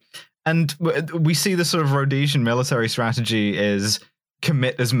 And we see the sort of Rhodesian military strategy is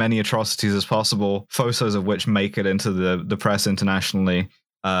commit as many atrocities as possible, photos of which make it into the press internationally.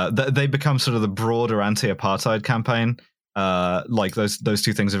 They become sort of the broader anti-apartheid campaign. Like those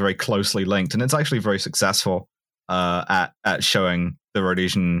two things are very closely linked, and it's actually very successful at showing the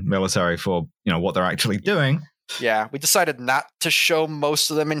Rhodesian military for what they're actually doing. Yeah, we decided not to show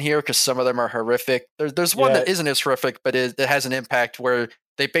most of them in here because some of them are horrific. There's one that isn't as horrific, but it has an impact where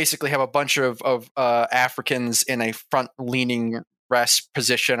they basically have a bunch of Africans in a front-leaning rest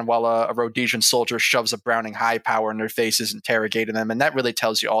position while a Rhodesian soldier shoves a Browning high power in their faces, interrogating them, and that really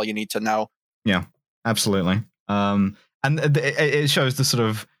tells you all you need to know. Yeah, absolutely. And it shows the sort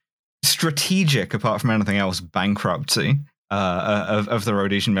of strategic, apart from anything else, bankruptcy of the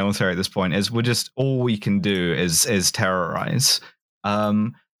Rhodesian military at this point. Is all we can do is terrorize.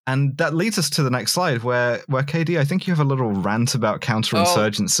 And that leads us to the next slide, where KD, I think you have a little rant about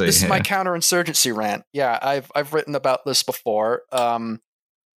counterinsurgency. This is my counterinsurgency rant. Yeah, I've written about this before.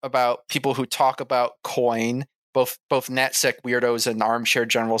 About people who talk about COIN, both NatSec weirdos and armchair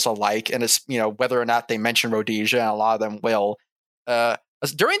generals alike, and it's whether or not they mention Rhodesia, and a lot of them will.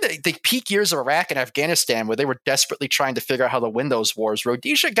 During the peak years of Iraq and Afghanistan, where they were desperately trying to figure out how to win those wars,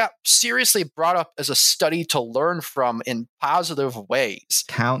 Rhodesia got seriously brought up as a study to learn from in positive ways.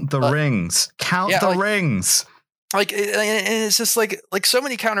 Count the rings. Count the rings. Like, and it's just like so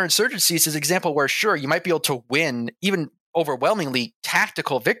many counterinsurgencies is an example where, sure, you might be able to win even overwhelmingly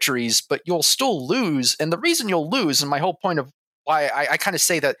tactical victories, but you'll still lose. And the reason you'll lose, and my whole point of why I kind of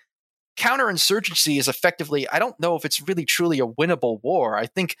say that counterinsurgency is effectively, I don't know if it's really truly a winnable war. I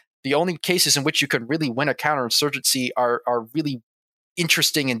think the only cases in which you can really win a counterinsurgency are really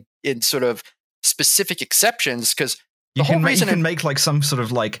interesting in sort of specific exceptions, because you can make like some sort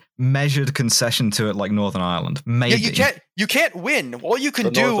of like measured concession to it, like Northern Ireland. Maybe you can't win. All you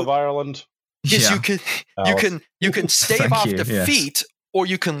can do North of Ireland is you can stave off defeat, or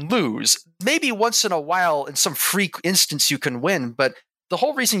you can lose. Maybe once in a while, in some freak instance, you can win, but the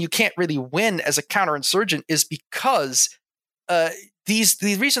whole reason you can't really win as a counterinsurgent is because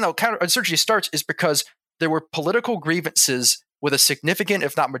the reason that counterinsurgency starts is because there were political grievances with a significant,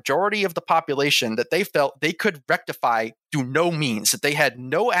 if not majority, of the population that they felt they could rectify through no means, that they had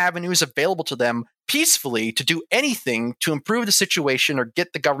no avenues available to them peacefully to do anything to improve the situation or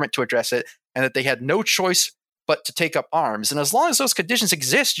get the government to address it, and that they had no choice but to take up arms. And as long as those conditions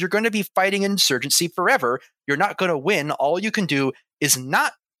exist, you're going to be fighting insurgency forever. You're not going to win. All you can do is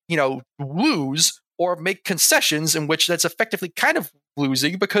not, lose or make concessions, in which that's effectively kind of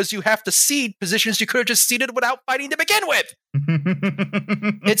losing, because you have to cede positions you could have just ceded without fighting to begin with.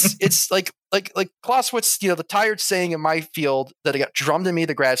 It's like Clausewitz, the tired saying in my field that got drummed in me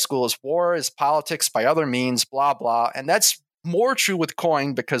to grad school is war is politics by other means, blah, blah. And that's more true with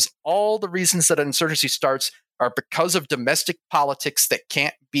COIN, because all the reasons that an insurgency starts are because of domestic politics that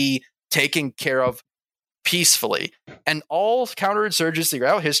can't be taken care of peacefully. And all counterinsurgency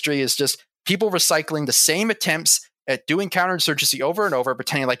throughout history is just people recycling the same attempts at doing counterinsurgency over and over,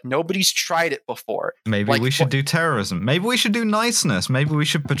 pretending like nobody's tried it before. Maybe we should do terrorism. Maybe we should do niceness. Maybe we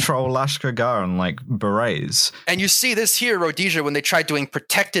should patrol Lashkar and like berets. And you see this here, Rhodesia, when they tried doing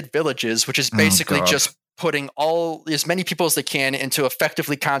protected villages, which is basically just putting as many people as they can into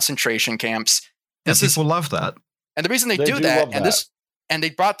effectively concentration camps. People love that. And the reason they do that, and they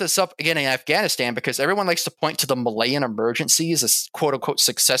brought this up again in Afghanistan, because everyone likes to point to the Malayan emergency as a quote-unquote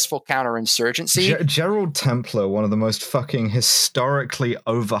successful counterinsurgency. Gerald Templer, one of the most fucking historically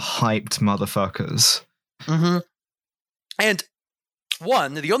overhyped motherfuckers. Mm-hmm. And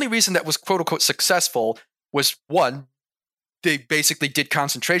the only reason that was quote-unquote successful was, one, they basically did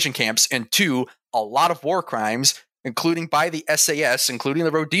concentration camps, and two, a lot of war crimes, including by the SAS, including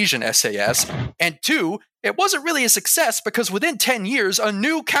the Rhodesian SAS, and two, it wasn't really a success because within 10 years, a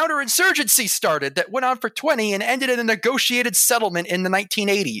new counterinsurgency started that went on for 20 and ended in a negotiated settlement in the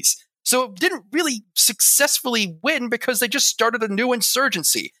 1980s. So it didn't really successfully win because they just started a new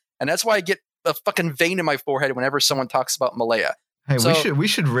insurgency. And that's why I get a fucking vein in my forehead whenever someone talks about Malaya. Hey, we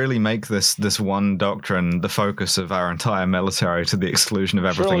should really make this one doctrine the focus of our entire military to the exclusion of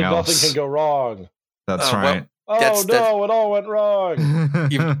everything Surely else. Nothing can go wrong. That's right. Well, it all went wrong.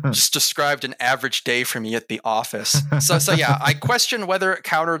 You've just described an average day for me at the office. So yeah, I question whether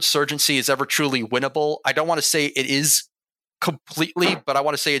counterinsurgency is ever truly winnable. I don't want to say it is completely, but I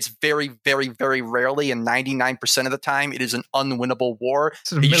want to say it's very, very, very rarely, and 99% of the time, it is an unwinnable war.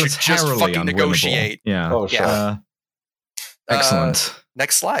 Sort of you should just fucking negotiate. Yeah. Oh, sure. Excellent.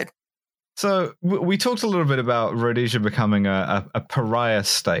 Next slide. So we talked a little bit about Rhodesia becoming a pariah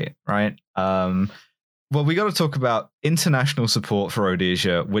state, right? Well, we got to talk about international support for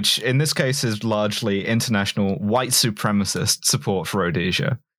Rhodesia, which in this case is largely international white supremacist support for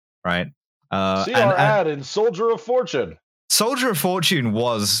Rhodesia, right? See our ad in Soldier of Fortune. Soldier of Fortune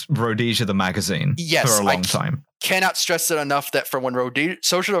was Rhodesia the magazine for a long time. Cannot stress it enough that from when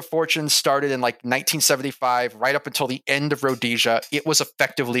Soldier of Fortune started in like 1975, right up until the end of Rhodesia, it was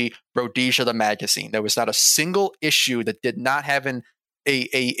effectively Rhodesia the magazine. There was not a single issue that did not have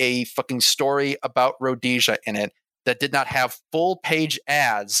a fucking story about Rhodesia in it, that did not have full page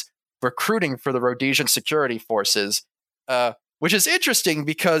ads recruiting for the Rhodesian security forces, which is interesting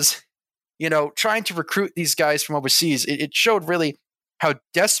because, you know, trying to recruit these guys from overseas, it showed really how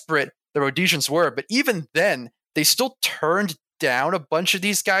desperate the Rhodesians were. But even then, they still turned down a bunch of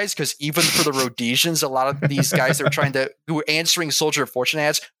these guys, because even for the Rhodesians, a lot of these guys who were answering Soldier of Fortune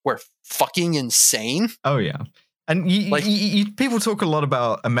ads were fucking insane. Oh, yeah. And people talk a lot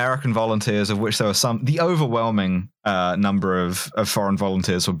about American volunteers, of which there were some. The overwhelming number of foreign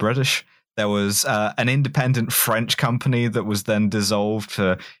volunteers were British. There was an independent French company that was then dissolved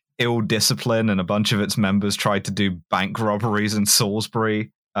for ill discipline, and a bunch of its members tried to do bank robberies in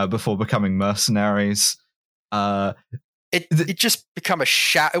Salisbury before becoming mercenaries. It just become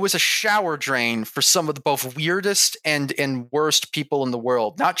it was a shower drain for some of the both weirdest and worst people in the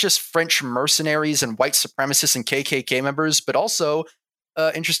world. Not just French mercenaries and white supremacists and KKK members, but also,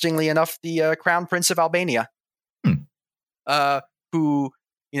 interestingly enough, the Crown Prince of Albania, who,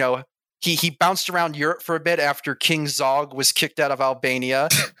 you know, he bounced around Europe for a bit after King Zog was kicked out of Albania.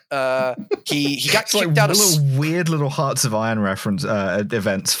 He got kicked out of weird little Hearts of Iron reference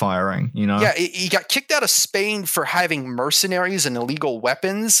events firing. You know, yeah, he got kicked out of Spain for having mercenaries and illegal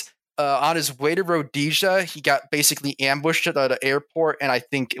weapons. On his way to Rhodesia, he got basically ambushed at an airport, and I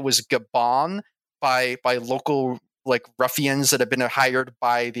think it was Gabon by local like ruffians that had been hired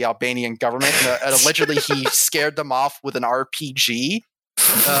by the Albanian government, and allegedly he scared them off with an RPG.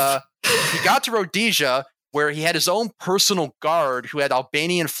 He got to Rhodesia, where he had his own personal guard who had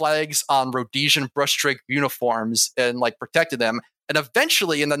Albanian flags on Rhodesian brushstrike uniforms and like protected them. And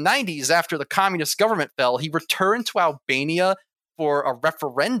eventually in the 90s, after the communist government fell, he returned to Albania for a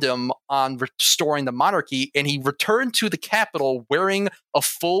referendum on restoring the monarchy, and he returned to the capital wearing a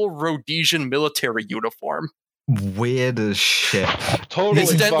full Rhodesian military uniform. Weird as shit. Totally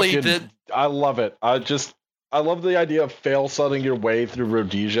fucking, I love it. I love the idea of fail-sunning your way through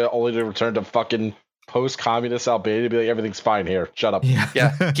Rhodesia only to return to fucking post-communist Albania to be like, everything's fine here. Shut up.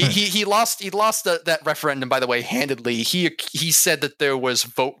 Yeah. He lost that referendum, by the way, handedly. He said that there was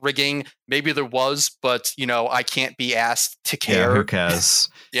vote rigging. Maybe there was, but, you know, I can't be asked to care. Yeah, who cares?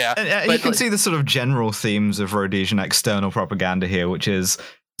 Yeah. And you can see the sort of general themes of Rhodesian external propaganda here, which is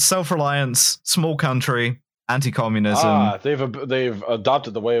self-reliance, small country, anti-communism. They've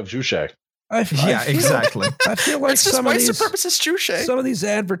adopted the way of Juche. Exactly. I feel like some of these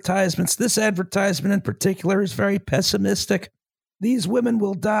advertisements, this advertisement in particular, is very pessimistic. These women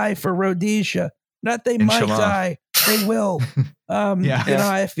will die for Rhodesia. Not they might die, they will. You know,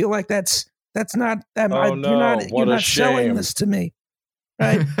 I feel like that's not. You're not selling this to me.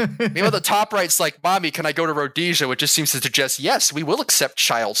 Right. Maybe the top right's like, "Mommy, can I go to Rhodesia?" Which just seems to suggest, yes, we will accept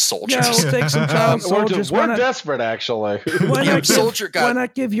child soldiers. Yeah, we'll take some child soldiers. We're desperate, actually. Why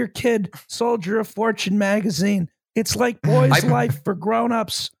not give your kid Soldier of Fortune magazine? It's like Boy's Life for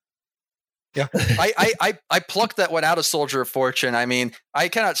grown-ups. Yeah, I plucked that one out of Soldier of Fortune. I mean, I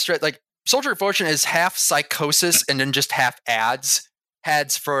cannot stress, like, Soldier of Fortune is half psychosis and then just half ads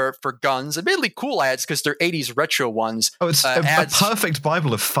for guns. Admittedly cool ads because they're 80s retro ones. Oh, it's a perfect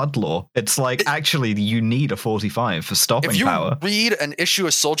Bible of FUD lore. It's like, actually, you need a 45 for stopping power. If you read an issue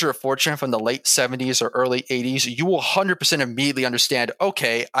of Soldier of Fortune from the late 70s or early 80s, you will 100% immediately understand,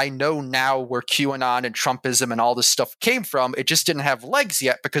 okay, I know now where QAnon and Trumpism and all this stuff came from. It just didn't have legs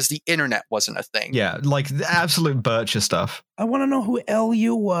yet because the internet wasn't a thing. Yeah, like the absolute Bircher stuff. I want to know who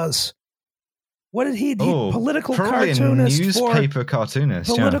LU was. What did he do? Political cartoonist.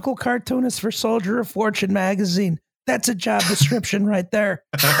 Cartoonist for Soldier of Fortune magazine. That's a job description right there.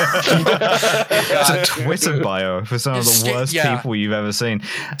 It's a Twitter bio for some of the worst people you've ever seen.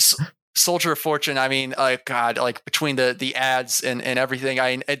 Soldier of Fortune. I mean, God, like between the ads and everything,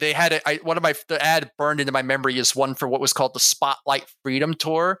 they had the ad burned into my memory is one for what was called the Spotlight Freedom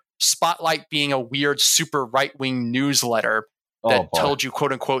Tour. Spotlight being a weird, super right-wing newsletter that told you,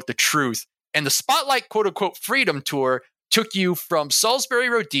 quote unquote, the truth. And the Spotlight, quote unquote, Freedom Tour took you from Salisbury,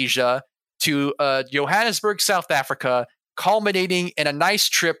 Rhodesia to Johannesburg, South Africa, culminating in a nice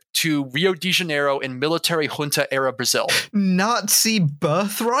trip to Rio de Janeiro in military junta era Brazil. Nazi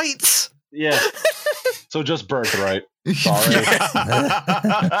birthrights? Yeah. So just birthright. Sorry.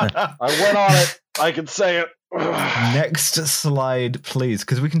 I went on it. I can say it. Next slide, please,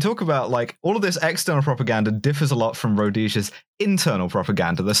 because we can talk about like all of this external propaganda differs a lot from Rhodesia's internal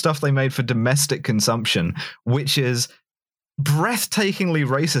propaganda, the stuff they made for domestic consumption, which is breathtakingly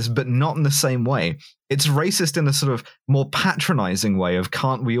racist, but not in the same way. It's racist in a sort of more patronizing way of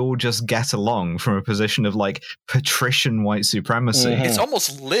can't we all just get along from a position of like patrician white supremacy. Mm-hmm. It's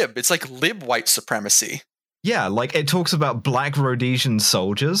almost lib. It's like lib white supremacy. Yeah, like it talks about black Rhodesian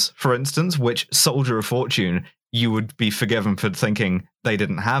soldiers, for instance, which Soldier of Fortune, you would be forgiven for thinking they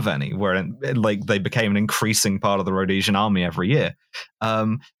didn't have any, where like they became an increasing part of the Rhodesian army every year.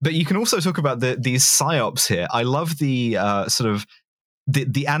 But you can also talk about these psyops here. I love the sort of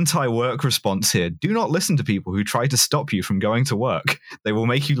the anti-work response here. Do not listen to people who try to stop you from going to work. They will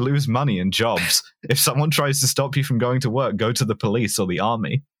make you lose money and jobs. If someone tries to stop you from going to work, go to the police or the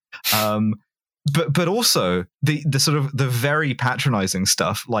army. But also the sort of the very patronizing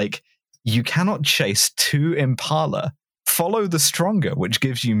stuff, like you cannot chase two impala. Follow the stronger, which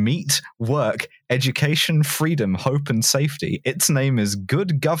gives you meat, work, education, freedom, hope, and safety. Its name is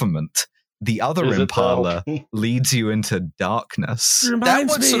good government. The other impala leads you into darkness. It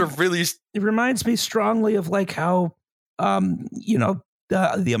reminds me strongly of like how,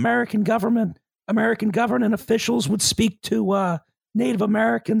 the American government, American government officials would speak to Native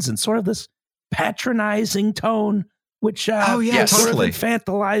Americans in sort of this patronizing tone, which sort of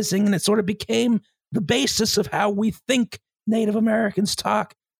infantilizing, and it sort of became the basis of how we think Native Americans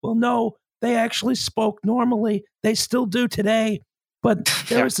talk. Well, no, they actually spoke normally. They still do today. But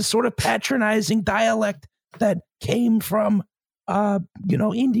there was this sort of patronizing dialect that came from,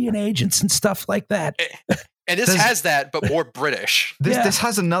 Indian agents and stuff like that. And this has that, but more British. This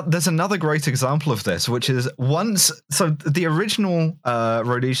has there's another great example of this, which is so the original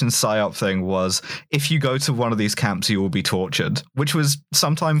Rhodesian PSYOP thing was if you go to one of these camps, you will be tortured, which was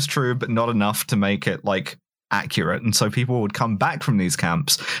sometimes true, but not enough to make it like accurate. And so people would come back from these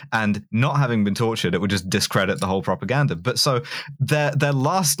camps and not having been tortured, it would just discredit the whole propaganda. But so their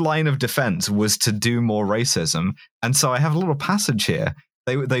last line of defense was to do more racism. And so I have a little passage here.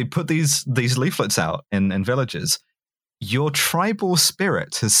 They put these leaflets out in villages. Your tribal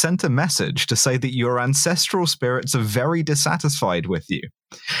spirit has sent a message to say that your ancestral spirits are very dissatisfied with you.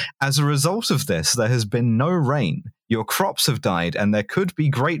 As a result of this, there has been no rain. Your crops have died, and there could be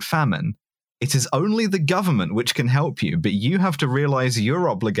great famine. It is only the government which can help you, but you have to realize your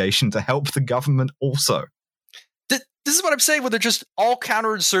obligation to help the government also. This is what I'm saying, where they're just all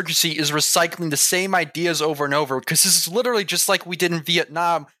counterinsurgency is recycling the same ideas over and over, because this is literally just like we did in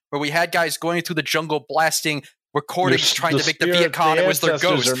Vietnam, where we had guys going through the jungle blasting recordings trying to make the Viet Cong it was their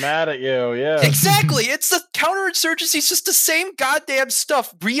ghost. Are mad at you, yeah. Exactly. It's the counterinsurgency. It's just the same goddamn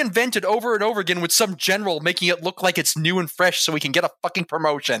stuff reinvented over and over again with some general making it look like it's new and fresh so we can get a fucking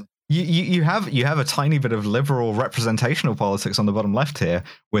promotion. You have a tiny bit of liberal representational politics on the bottom left here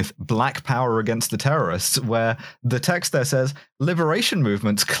with black power against the terrorists, where the text there says liberation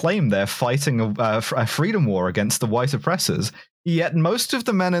movements claim they're fighting a freedom war against the white oppressors, yet most of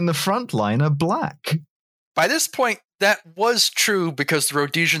the men in the front line are black. By this point, that was true because the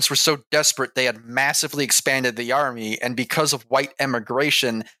Rhodesians were so desperate they had massively expanded the army, and because of white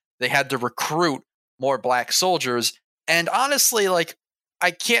emigration, they had to recruit more black soldiers. And honestly, like, I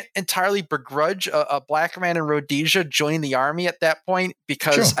can't entirely begrudge a black man in Rhodesia joining the army at that point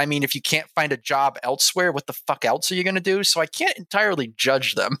because, I mean, if you can't find a job elsewhere, what the fuck else are you going to do? So I can't entirely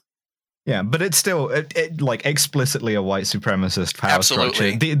judge them. Yeah, but it's still like explicitly a white supremacist power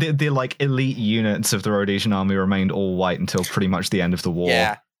structure. The like elite units of the Rhodesian army remained all white until pretty much the end of the war.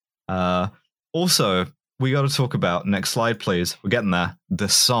 Yeah. Also, we got to talk about, next slide, please. We're getting there. The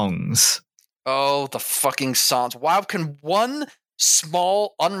songs. Oh, the fucking songs. Wow, can one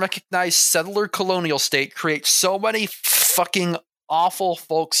small, unrecognized settler colonial state create so many fucking awful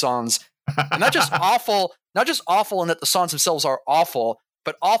folk songs? And not just awful in that the songs themselves are awful,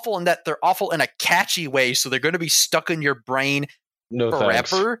 but awful in that they're awful in a catchy way, so they're going to be stuck in your brain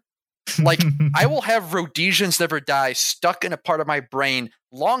forever. Like, I will have Rhodesians Never Die stuck in a part of my brain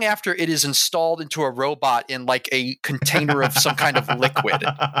long after it is installed into a robot in like a container of some kind of liquid.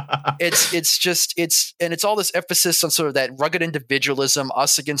 It's all this emphasis on sort of that rugged individualism,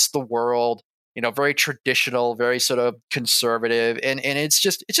 us against the world, very traditional, very sort of conservative. And it's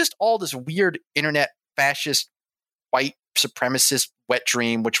just all this weird internet fascist, white supremacist wet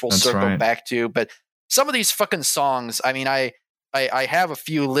dream, which we'll circle back to. But some of these fucking songs, I mean, I have a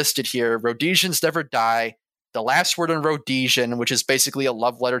few listed here. Rhodesians Never Die, The Last Word in Rhodesian, which is basically a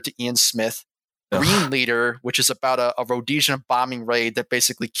love letter to Ian Smith. Green Leader, which is about a Rhodesian bombing raid that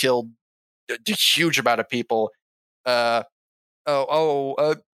basically killed a huge amount of people.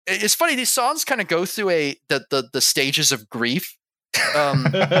 It's funny, these songs kind of go through the stages of grief.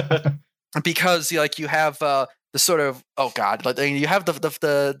 Because like you have the sort of, you have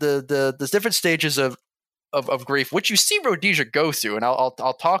the different stages of grief, which you see Rhodesia go through, and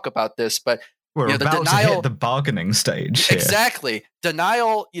I'll talk about this, but we're about to hit the bargaining stage here. Exactly.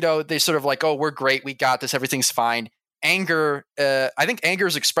 Denial, they sort of like, oh, we're great, we got this, everything's fine. Anger, I think anger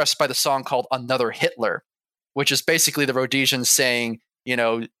is expressed by the song called Another Hitler, which is basically the Rhodesians saying,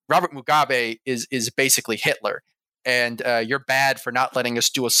 Robert Mugabe is basically Hitler, and you're bad for not letting us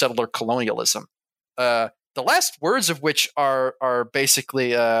do a settler colonialism. The last words of which are basically,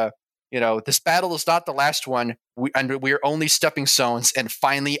 this battle is not the last one, we are only stepping stones, and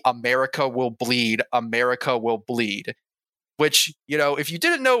finally America will bleed. America will bleed. Which, if you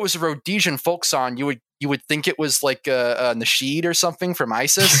didn't know it was a Rhodesian folk song, you would think it was like a nasheed or something from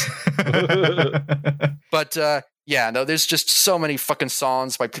ISIS. But there's just so many fucking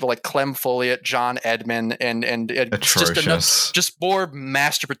songs by people like Clem Folliott, John Edmund, and just more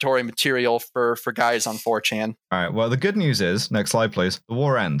masturbatory material for guys on 4chan. All right. Well, the good news is, next slide, please. The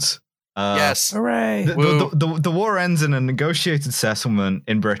war ends. Yes. Hooray. The war ends in a negotiated settlement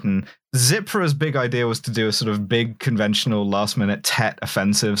in Britain. Zipra's big idea was to do a sort of big conventional last-minute Tet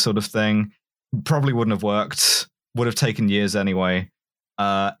offensive sort of thing. Probably wouldn't have worked. Would have taken years anyway.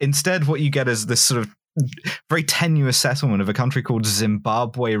 Instead, what you get is this sort of very tenuous settlement of a country called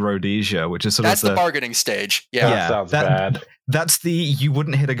Zimbabwe Rhodesia, which is that's the bargaining stage. Yeah, sounds bad. That's the you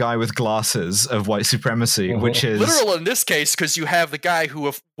wouldn't hit a guy with glasses of white supremacy, which is literal in this case, because you have the guy who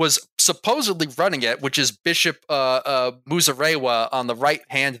was supposedly running it, which is Bishop Muzorewa on the right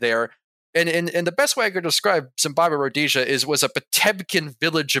hand there. And the best way I could describe Zimbabwe Rhodesia was a Potemkin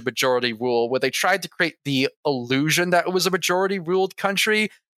village of majority rule, where they tried to create the illusion that it was a majority ruled country,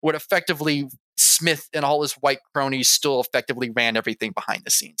 when effectively Smith and all his white cronies still effectively ran everything behind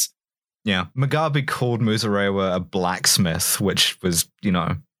the scenes. Yeah, Mugabe called Muzorewa a blacksmith, which was,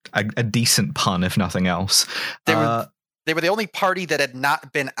 a decent pun, if nothing else. They were the only party that had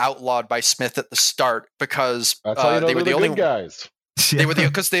not been outlawed by Smith at the start, because they were the only guys. They were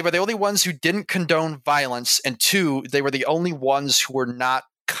the only ones who didn't condone violence, and two, they were the only ones who were not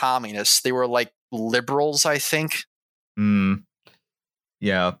communists. They were like liberals, I think.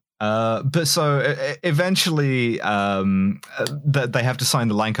 Yeah. But so eventually they have to sign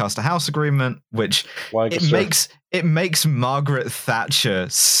the Lancaster House Agreement, which it makes Margaret Thatcher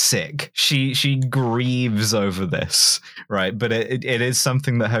sick. She grieves over this, right? But it is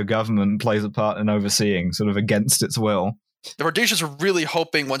something that her government plays a part in overseeing, sort of against its will. The Rhodesians were really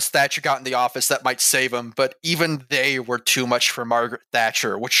hoping once Thatcher got in the office that might save them, but even they were too much for Margaret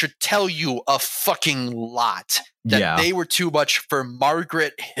Thatcher, which should tell you a fucking lot. That they were too much for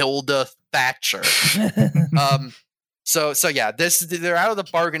Margaret Hilda Thatcher. So they're out of the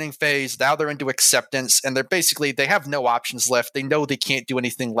bargaining phase. Now they're into acceptance, and they have no options left. They know they can't do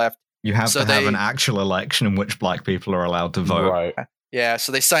anything left. You have to have an actual election in which black people are allowed to vote. Right. Yeah,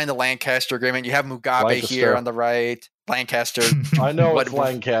 so they signed the Lancaster Agreement. You have Mugabe here on the right. Lancaster. I know it's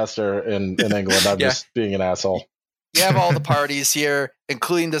Lancaster in England. I'm just being an asshole. You have all the parties here,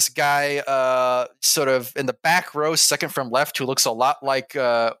 including this guy sort of in the back row, second from left, who looks a lot like,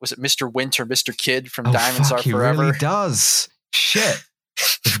 was it Mr. Wint or Mr. Kid from Diamonds Are Forever? He really does. Shit.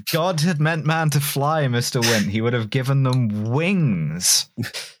 If God had meant man to fly, Mr. Wint, he would have given them wings.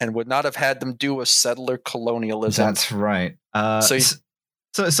 And would not have had them do a settler colonialism. That's right.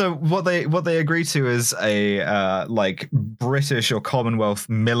 So what they agree to is a British or Commonwealth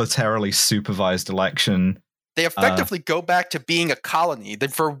militarily supervised election. They effectively go back to being a colony. Then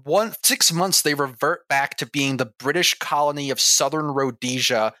for 6 months, they revert back to being the British colony of Southern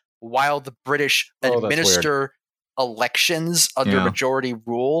Rhodesia, while the British administer elections under majority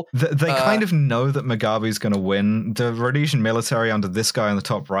rule. They kind of know that Mugabe's going to win. The Rhodesian military under this guy on the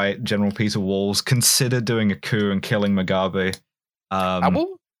top right, General Peter Walls, consider doing a coup and killing Mugabe. I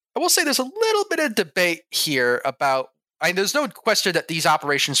will say there's a little bit of debate here about there's no question that these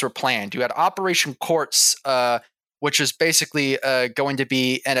operations were planned. You had Operation Quartz, which is basically going to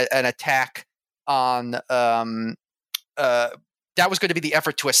be an attack on that was going to be the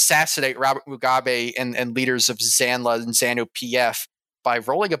effort to assassinate Robert Mugabe and leaders of ZANLA and ZANU-PF by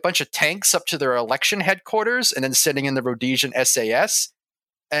rolling a bunch of tanks up to their election headquarters and then sending in the Rhodesian SAS.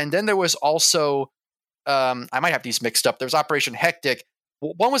 And then there was also, I might have these mixed up, there was Operation Hectic.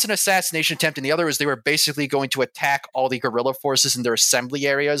 One was an assassination attempt, and the other was they were basically going to attack all the guerrilla forces in their assembly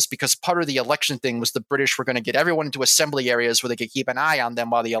areas, because part of the election thing was the British were going to get everyone into assembly areas where they could keep an eye on them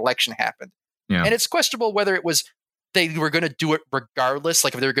while the election happened. Yeah. And it's questionable whether it was they were going to do it regardless,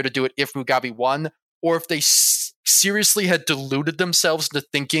 like if they were going to do it if Mugabe won, or if they seriously had deluded themselves into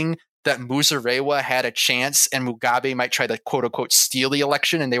thinking that Muzorewa had a chance and Mugabe might try to quote-unquote steal the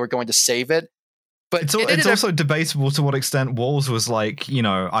election and they were going to save it. But it's also debatable to what extent Walls was like,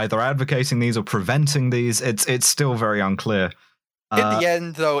 either advocating these or preventing these. It's still very unclear. In the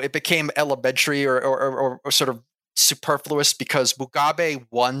end, though, it became elementary or sort of superfluous because Mugabe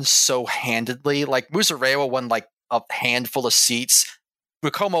won so handedly. Like Muzorewa won like a handful of seats.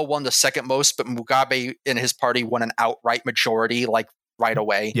 Nkomo won the second most, but Mugabe and his party won an outright majority, like right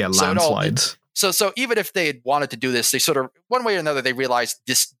away. Yeah, landslides. So even if they had wanted to do this, they sort of, one way or another, they realized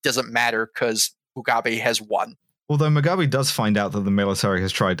this doesn't matter because Mugabe has won. Although Mugabe does find out that the military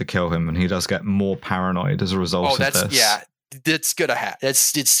has tried to kill him, and he does get more paranoid as a result of this. Yeah, it's gonna happen.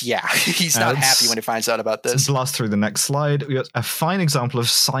 He's not happy when he finds out about this. Let's blast through the next slide. We got a fine example of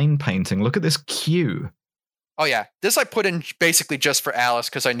sign painting. Look at this queue. Oh yeah, this I put in basically just for Alice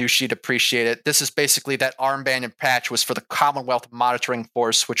because I knew she'd appreciate it. This is basically that armband and patch was for the Commonwealth Monitoring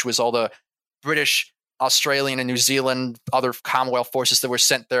Force, which was all the British, Australian, and New Zealand other Commonwealth forces that were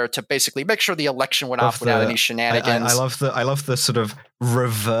sent there to basically make sure the election went off without any shenanigans. I love the sort of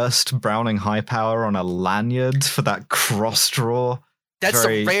reversed Browning High Power on a lanyard for that cross draw. That's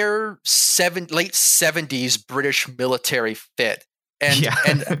a rare late 70s British military fit. And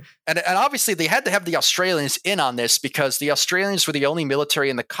obviously they had to have the Australians in on this because the Australians were the only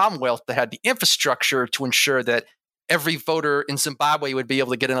military in the Commonwealth that had the infrastructure to ensure that every voter in Zimbabwe would be able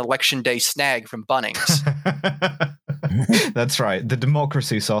to get an election day snag from Bunnings. That's right, the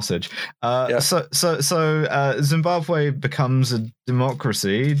democracy sausage. So Zimbabwe becomes a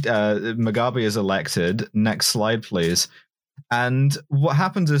democracy. Mugabe is elected. Next slide, please. And what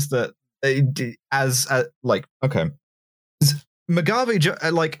happens is that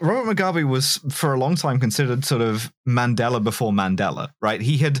Robert Mugabe was for a long time considered sort of Mandela before Mandela, right?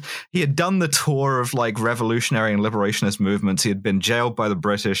 He had done the tour of like revolutionary and liberationist movements. He had been jailed by the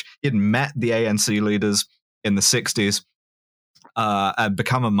British. He had met the ANC leaders in the 60s, and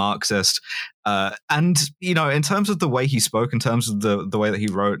become a Marxist. And, in terms of the way he spoke, in terms of the way that he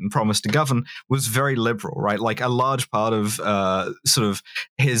wrote and promised to govern, was very liberal, right? Like a large part of sort of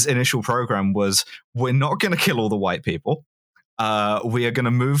his initial program was, we're not going to kill all the white people. We are going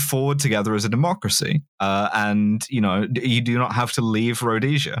to move forward together as a democracy. And, you do not have to leave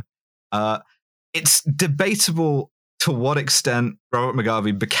Rhodesia. It's debatable to what extent Robert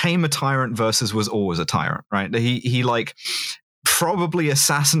Mugabe became a tyrant versus was always a tyrant, right? He probably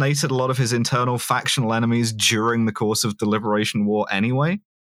assassinated a lot of his internal factional enemies during the course of the Liberation War anyway.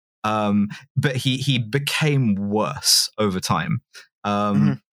 But he became worse over time.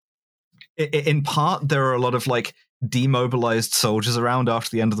 In part, there are a lot of like demobilized soldiers around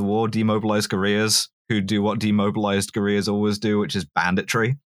after the end of the war, demobilized guerrillas who do what demobilized guerrillas always do, which is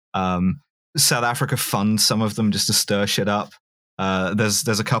banditry. South Africa funds some of them just to stir shit up.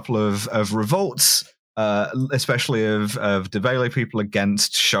 There's a couple of revolts, especially of Ndebele people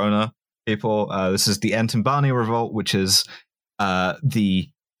against Shona people. This is the Entembani revolt, which is the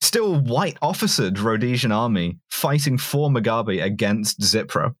still white officered Rhodesian army fighting for Mugabe against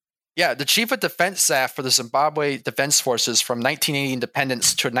ZIPRA. Yeah, the chief of defense staff for the Zimbabwe Defense Forces from 1980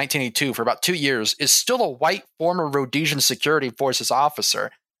 independence to 1982 for about 2 years is still a white former Rhodesian Security Forces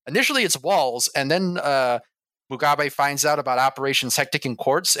officer. Initially, it's Walls, and then Mugabe finds out about Operations Hectic and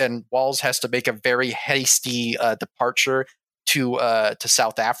Quartz, and Walls has to make a very hasty departure to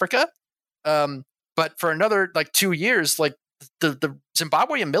South Africa. But for another 2 years, the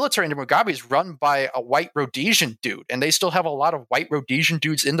Zimbabwean military under Mugabe is run by a white Rhodesian dude, and they still have a lot of white Rhodesian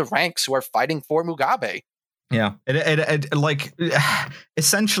dudes in the ranks who are fighting for Mugabe. Yeah,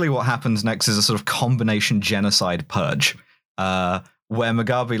 essentially what happens next is a sort of combination genocide purge, where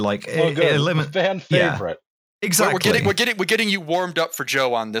Mugabe fan favorite. Yeah, exactly. We're getting you warmed up for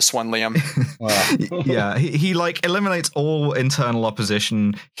Joe on this one, Liam. Yeah, he eliminates all internal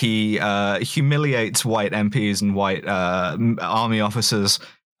opposition. He humiliates white MPs and white army officers.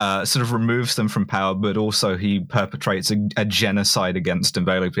 sort of removes them from power, but also he perpetrates a genocide against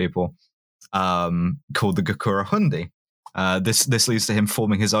Ndebele people called the Gakura Hundi. This leads to him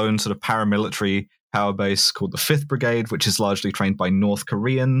forming his own sort of paramilitary power base called the 5th Brigade, which is largely trained by North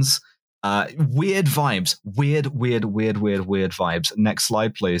Koreans. Weird vibes. Weird vibes. Next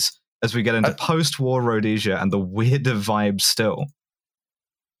slide, please. As we get into post-war Rhodesia and the weirder vibes still.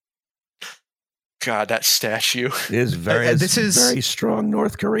 God, that statue is very very strong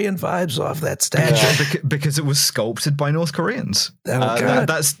North Korean vibes off that statue. Because it was sculpted by North Koreans.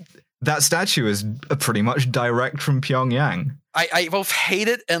 That statue is pretty much direct from Pyongyang. I both hate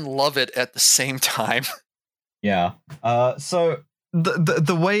it and love it at the same time. Yeah. So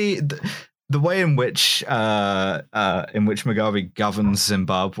the way in which Mugabe governs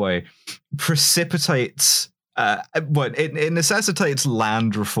Zimbabwe precipitates. It necessitates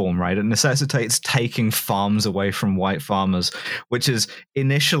land reform, right? It necessitates taking farms away from white farmers, which is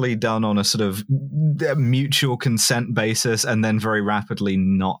initially done on a sort of mutual consent basis, and then very rapidly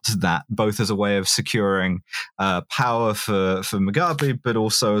not that, both as a way of securing power for Mugabe, but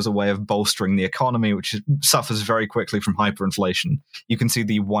also as a way of bolstering the economy, which suffers very quickly from hyperinflation. You can see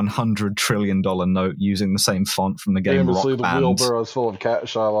the $100 trillion note using the same font from the game Rock Band. The wheelbarrows full of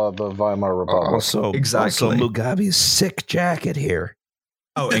cash, a la the Weimar Republic. Exactly. Mugabe's sick jacket here.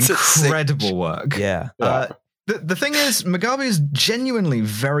 Oh, incredible work. Yeah. The thing is, Mugabe is genuinely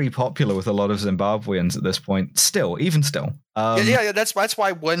very popular with a lot of Zimbabweans at this point. Even still. That's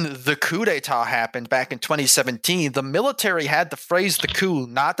why when the coup d'etat happened back in 2017, the military had to phrase the coup,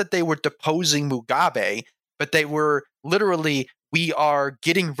 not that they were deposing Mugabe, but they were literally, we are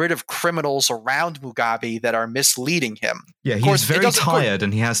getting rid of criminals around Mugabe that are misleading him. Yeah, he's very tired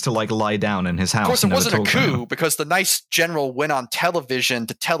and he has to lie down in his house. Of course, it wasn't a coup because the nice general went on television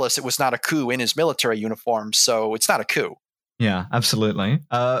to tell us it was not a coup in his military uniform, so it's not a coup. Yeah, absolutely.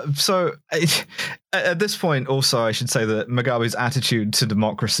 So at this point, also, I should say that Mugabe's attitude to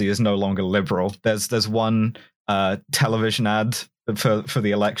democracy is no longer liberal. There's one television ad for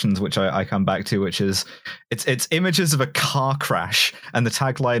the elections, which I come back to, which is it's images of a car crash, and the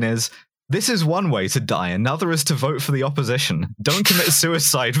tagline is, "This is one way to die, another is to vote for the opposition. Don't commit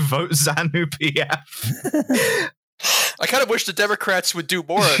suicide, vote ZANU-PF." I kind of wish the Democrats would do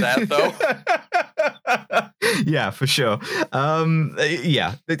more of that, though. Yeah, for sure. I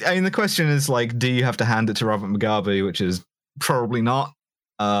mean, the question is, do you have to hand it to Robert Mugabe, which is probably not.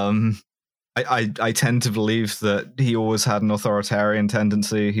 I tend to believe that he always had an authoritarian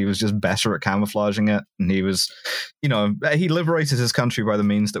tendency. He was just better at camouflaging it. And he was, he liberated his country by the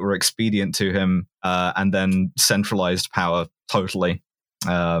means that were expedient to him, and then centralized power totally.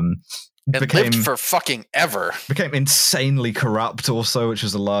 Lived for fucking ever. Became insanely corrupt also, which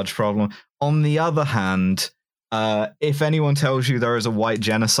was a large problem. On the other hand, if anyone tells you there is a white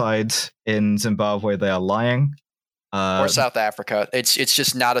genocide in Zimbabwe, they are lying. Or South Africa. It's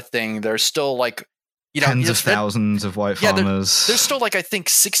just not a thing. There's still tens of thousands of white farmers. There's still I think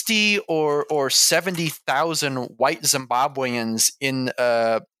 60 or 70,000 white Zimbabweans in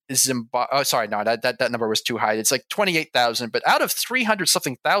Zimbabwe. Oh, sorry, no, that number was too high. It's 28,000, but out of 300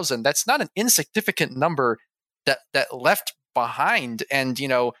 something thousand, that's not an insignificant number that left behind. And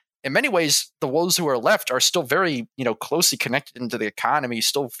in many ways, the ones who are left are still very, closely connected into the economy,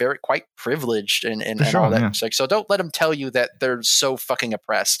 still quite privileged and all that. Yeah. So don't let them tell you that they're so fucking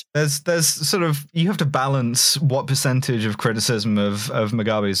oppressed. There's sort of, you have to balance what percentage of criticism of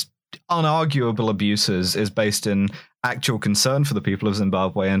Mugabe's unarguable abuses is based in actual concern for the people of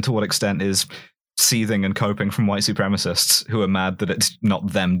Zimbabwe, and to what extent is seething and coping from white supremacists who are mad that it's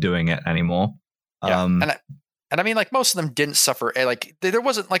not them doing it anymore. Yeah. And I mean, most of them didn't suffer. There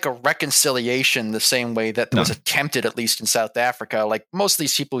wasn't a reconciliation the same way that was attempted, at least in South Africa. Most of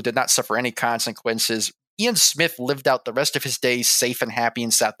these people did not suffer any consequences. Ian Smith lived out the rest of his days safe and happy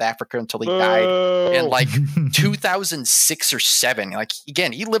in South Africa until he died in 2006 or 7.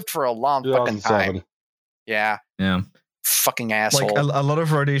 Again, he lived for a long fucking time. Yeah. Yeah. Fucking asshole. A lot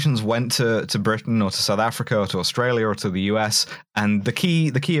of Rhodesians went to Britain or to South Africa or to Australia or to the US, and the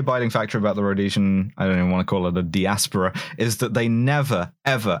key abiding factor about the Rhodesian, I don't even want to call it a diaspora, is that they never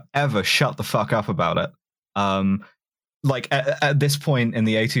ever shut the fuck up about it. At this point in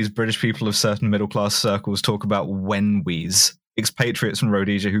the 80s, British people of certain middle class circles talk about when-we's, expatriates from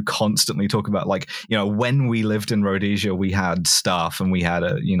Rhodesia who constantly talk about when we lived in Rhodesia we had staff and we had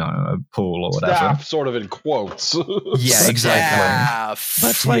a pool or whatever. Staff sort of in quotes. Yeah, exactly. Yeah.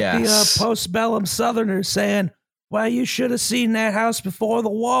 Much like the postbellum Southerners saying, "Well, you should have seen that house before the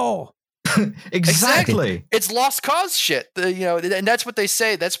wall." Exactly. It's lost cause shit. And that's what they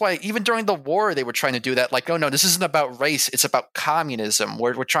say. That's why even during the war they were trying to do that. Like, oh no, this isn't about race. It's about communism.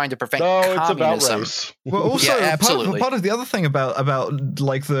 We're trying to prevent communism. It's about race. Well, also, absolutely. part of the other thing about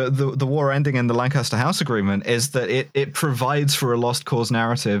like the war ending in the Lancaster House Agreement is that it provides for a lost cause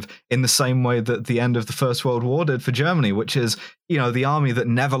narrative in the same way that the end of the First World War did for Germany, which is, the army that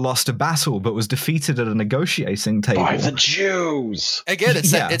never lost a battle but was defeated at a negotiating table by the Jews. Again,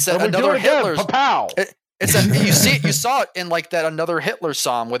 it's another Hitler's. You saw it in like that another Hitler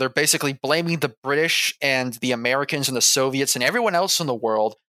song where they're basically blaming the British and the Americans and the Soviets and everyone else in the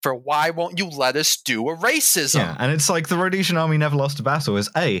world for why won't you let us do a racism? Yeah, and it's like the Rhodesian army never lost a battle is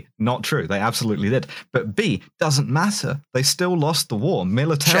A, not true. They absolutely did. But B, doesn't matter. They still lost the war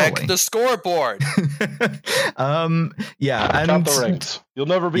militarily. Check the scoreboard. And count the rings. You'll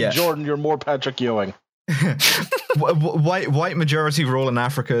never beat Jordan. You're more Patrick Ewing. White majority rule in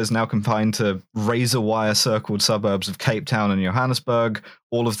Africa is now confined to razor wire circled suburbs of Cape Town and Johannesburg,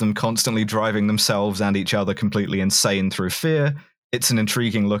 all of them constantly driving themselves and each other completely insane through fear. It's an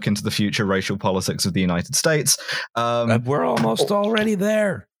intriguing look into the future racial politics of the United States. We're almost already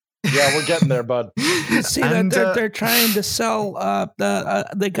there. Yeah, we're getting there, bud. You see that they're trying to sell.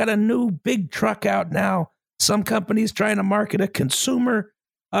 They got a new big truck out now. Some companies trying to market a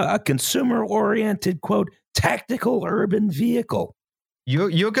consumer-oriented, quote, tactical urban vehicle.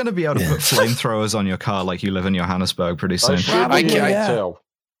 You're going to be able to put flamethrowers on your car like you live in Johannesburg pretty soon. I can't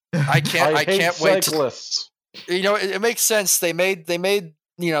wait. Cyclists. It makes sense. They made the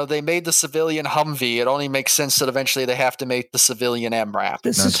civilian Humvee. It only makes sense that eventually they have to make the civilian MRAP.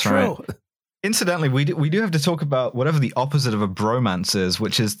 This is true. Right. Incidentally, we do have to talk about whatever the opposite of a bromance is,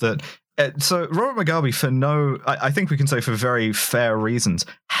 which is that. So Robert Mugabe, I think we can say for very fair reasons,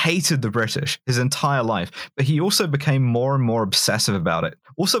 hated the British his entire life, but he also became more and more obsessive about it.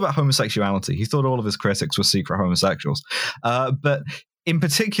 Also about homosexuality. He thought all of his critics were secret homosexuals. But in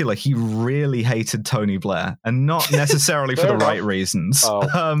particular, he really hated Tony Blair, and not necessarily for the right reasons.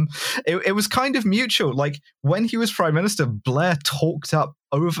 Oh. It was kind of mutual. Like when he was prime minister, Blair talked up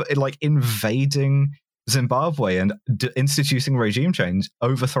over like invading Zimbabwe and instituting regime change,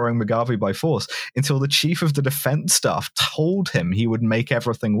 overthrowing Mugabe by force, until the chief of the defense staff told him he would make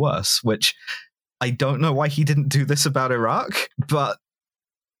everything worse, which I don't know why he didn't do this about Iraq, but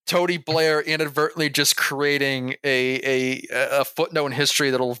Tony Blair inadvertently just creating a footnote in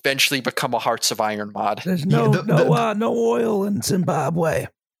history that'll eventually become a Hearts of Iron mod. There's no oil in Zimbabwe.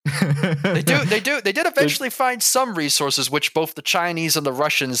 They did eventually find some resources, which both the Chinese and the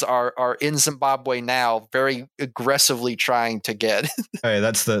Russians are in Zimbabwe now, very aggressively trying to get. Okay,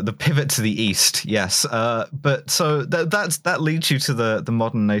 that's the pivot to the east, yes. But so that leads you to the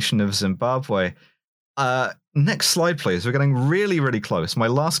modern nation of Zimbabwe. Next slide, please. We're getting really, really close. My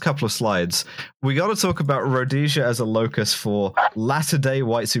last couple of slides. We got to talk about Rhodesia as a locus for latter-day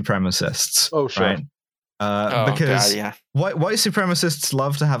white supremacists. Oh, sure. Right? Because white supremacists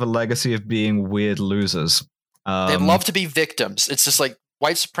love to have a legacy of being weird losers. They love to be victims. It's just like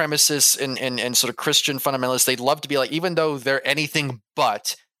white supremacists and sort of Christian fundamentalists. They love to be like, even though they're anything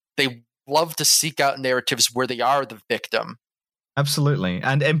but, they love to seek out narratives where they are the victim. Absolutely.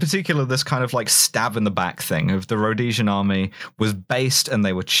 And in particular, this kind of like stab in the back thing of the Rhodesian army was based and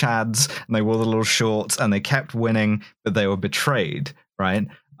they were Chads and they wore the little shorts and they kept winning, but they were betrayed, right?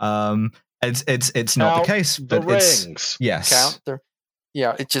 It's not the case, but rings. Yes.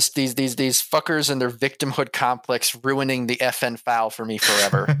 It's just these fuckers and their victimhood complex ruining the FN foul for me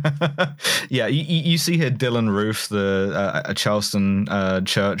forever. Yeah, you see here Dylan Roof, a Charleston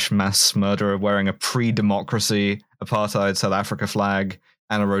church mass murderer, wearing a pre-democracy apartheid South Africa flag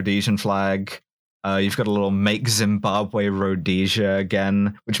and a Rhodesian flag. You've got a little Make Zimbabwe Rhodesia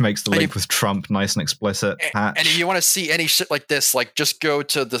again, which makes the link with Trump nice and explicit. And if you want to see any shit like this, like just go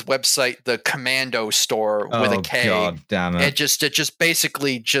to the website, the Commando store with a K. God damn it. It just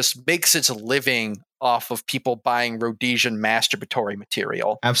basically just makes its living off of people buying Rhodesian masturbatory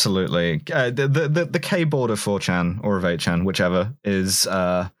material. Absolutely. The K board of 4chan or of 8chan, whichever, is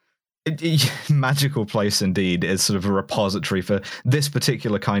magical place indeed. Is sort of a repository for this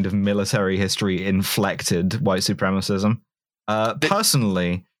particular kind of military history inflected white supremacism.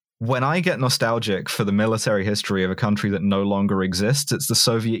 Personally, when I get nostalgic for the military history of a country that no longer exists, it's the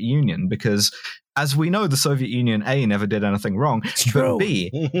Soviet Union, because as we know, the Soviet Union, A, never did anything wrong, but B,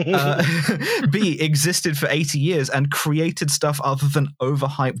 B, existed for 80 years and created stuff other than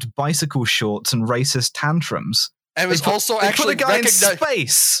overhyped bicycle shorts and racist tantrums. And it was also actually put a guy in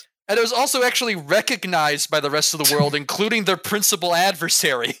space. And it was also actually recognized by the rest of the world, including their principal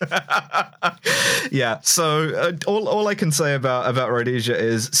adversary. Yeah, so all I can say about Rhodesia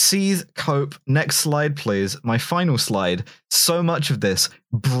is seethe, cope. Next slide, please. My final slide. So much of this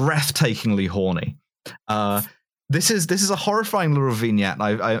breathtakingly horny. This is a horrifying little vignette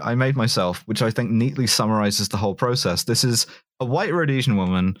I made myself, which I think neatly summarizes the whole process. This is a white Rhodesian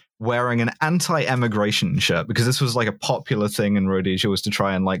woman wearing an anti-emigration shirt, because this was like a popular thing in Rhodesia, was to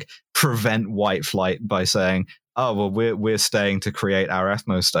try and like prevent white flight by saying, oh, well, we're staying to create our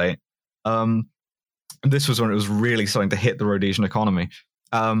ethno-state. This was when it was really starting to hit the Rhodesian economy.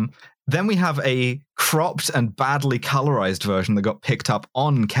 Then we have a cropped and badly colorized version that got picked up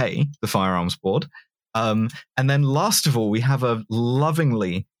on K, the firearms board. And then last of all, we have a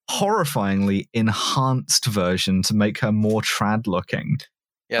lovingly, horrifyingly enhanced version to make her more trad looking.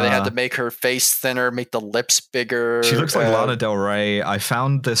 Yeah, they had to make her face thinner, make the lips bigger. She looks like Lana Del Rey. I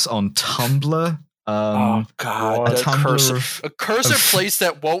found this on Tumblr. Oh God, a cursor place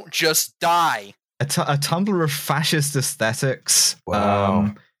that won't just die. A Tumblr of fascist aesthetics.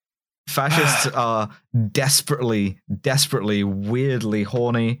 Wow. Fascists are desperately, weirdly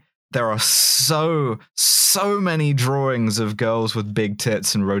horny. There are so many drawings of girls with big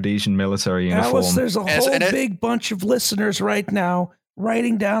tits in Rhodesian military uniform. Alice, there's a whole big bunch of listeners right now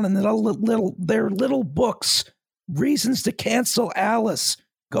writing down in their little books reasons to cancel Alice.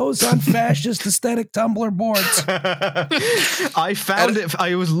 Goes on fascist aesthetic Tumblr boards. I found it.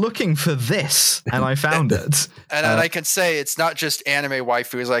 I was looking for this, and I found it. And I can say it's not just anime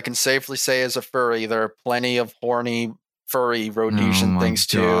waifus. I can safely say, as a furry, there are plenty of horny furry Rhodesian things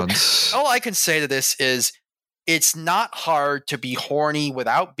too. All I can say to this is, it's not hard to be horny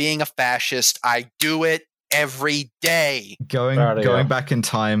without being a fascist. I do it every day. Going back in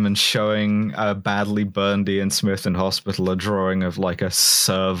time and showing badly burned Ian Smith in hospital a drawing of like a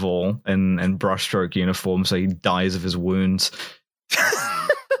serval in brushstroke uniform, so he dies of his wounds.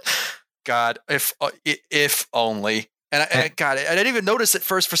 God, if only. And I didn't even notice at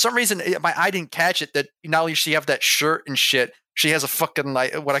first. For some reason, my eye didn't catch it. That not only does she have that shirt and shit, she has a fucking,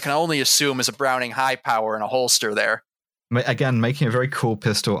 like, what I can only assume is a Browning high power and a holster there. Again, making a very cool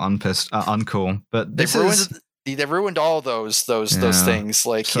pistol uncool. But they ruined all those things.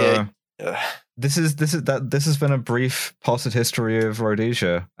 Like, so, this has been a brief potted history of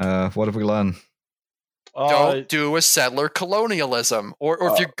Rhodesia. What have we learned? Don't do a settler colonialism,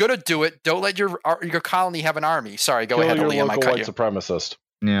 or if you're gonna do it, don't let your colony have an army. Sorry, go ahead, Liam. I cut you. Supremacist.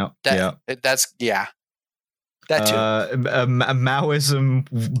 Yeah, that too. Maoism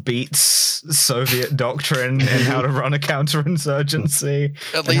beats Soviet doctrine in how to run a counterinsurgency.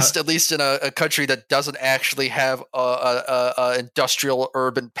 At least in a country that doesn't actually have a industrial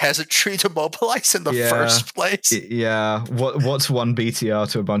urban peasantry to mobilize in the first place. Yeah, what's one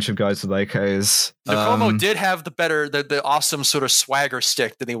BTR to a bunch of guys with AKs? Nkomo did have the awesome sort of swagger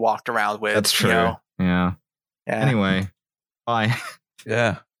stick that he walked around with. That's true. You know? Yeah. Anyway, bye.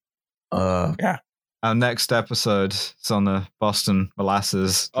 Yeah. Yeah. Our next episode is on the Boston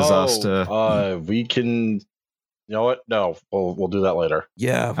molasses disaster. We can. You know what? No, we'll do that later.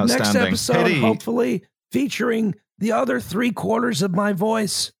 Yeah. Next episode, hopefully featuring the other 3/4 of my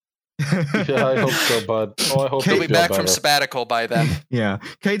voice. Yeah, I hope so, bud. I hope you'll be back from sabbatical by then. Yeah,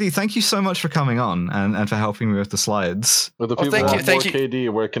 KD, thank you so much for coming on and for helping me with the slides. Well, the people want more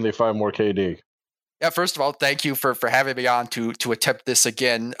KD. Where can they find more KD? Yeah, first of all, thank you for having me on to attempt this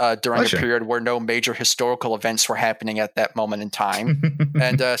again during a period where no major historical events were happening at that moment in time.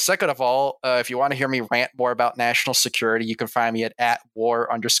 And second of all, if you want to hear me rant more about national security, you can find me at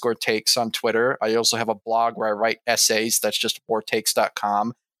 @war_takes on Twitter. I also have a blog where I write essays. That's just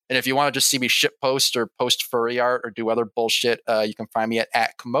wartakes.com. And if you want to just see me shitpost or post furry art or do other bullshit, you can find me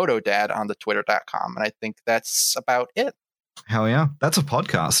at KomodoDad on the twitter.com. And I think that's about it. Hell yeah. That's a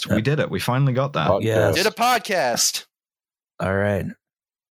podcast. We did it. We finally got that. Podcast. Did a podcast. All right.